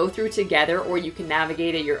will go through together, or you can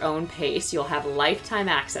navigate at your own pace. You'll have lifetime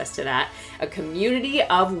access to that. A community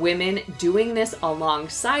of women doing this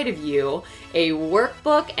alongside of you, a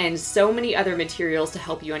workbook, and so many other materials to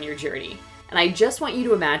help you on your journey. And I just want you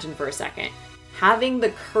to imagine for a second, having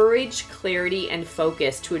the courage, clarity, and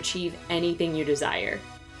focus to achieve anything you desire.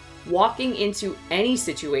 Walking into any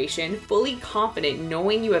situation fully confident,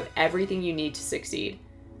 knowing you have everything you need to succeed.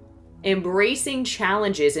 Embracing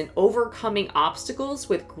challenges and overcoming obstacles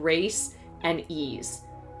with grace and ease.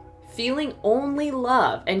 Feeling only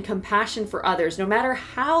love and compassion for others, no matter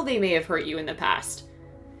how they may have hurt you in the past.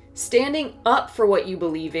 Standing up for what you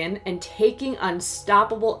believe in and taking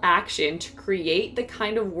unstoppable action to create the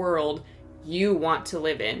kind of world you want to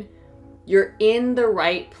live in. You're in the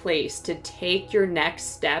right place to take your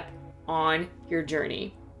next step on your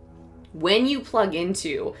journey. When you plug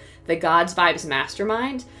into the God's Vibes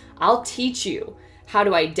Mastermind, I'll teach you how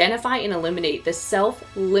to identify and eliminate the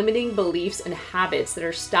self-limiting beliefs and habits that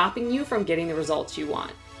are stopping you from getting the results you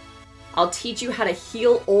want. I'll teach you how to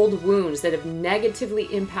heal old wounds that have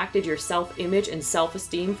negatively impacted your self-image and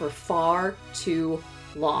self-esteem for far too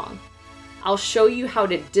long. I'll show you how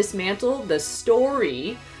to dismantle the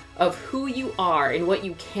story of who you are and what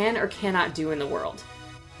you can or cannot do in the world.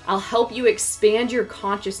 I'll help you expand your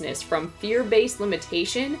consciousness from fear-based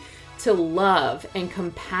limitation to love and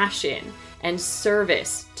compassion and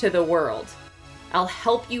service to the world. I'll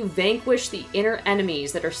help you vanquish the inner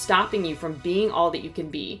enemies that are stopping you from being all that you can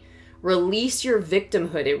be. Release your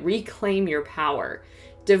victimhood and reclaim your power.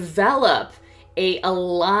 Develop a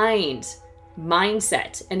aligned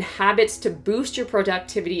mindset and habits to boost your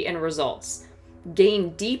productivity and results.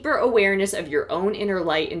 Gain deeper awareness of your own inner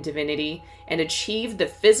light and divinity, and achieve the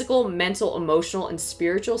physical, mental, emotional, and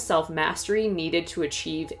spiritual self-mastery needed to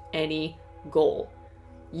achieve any goal.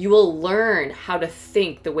 You will learn how to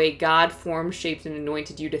think the way God formed, shaped, and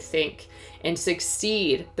anointed you to think, and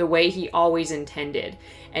succeed the way He always intended,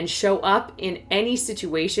 and show up in any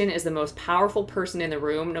situation as the most powerful person in the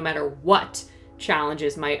room, no matter what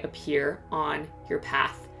challenges might appear on your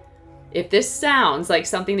path. If this sounds like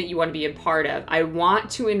something that you want to be a part of, I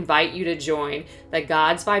want to invite you to join the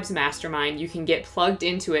God's Vibes Mastermind. You can get plugged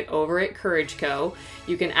into it over at Courage Co.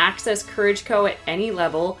 You can access Courage Co at any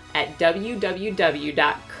level at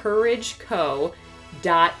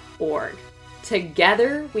www.courageco.org.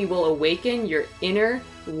 Together, we will awaken your inner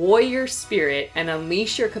warrior spirit and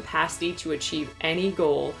unleash your capacity to achieve any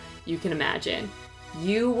goal you can imagine.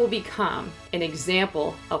 You will become an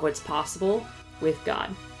example of what's possible with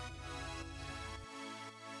God.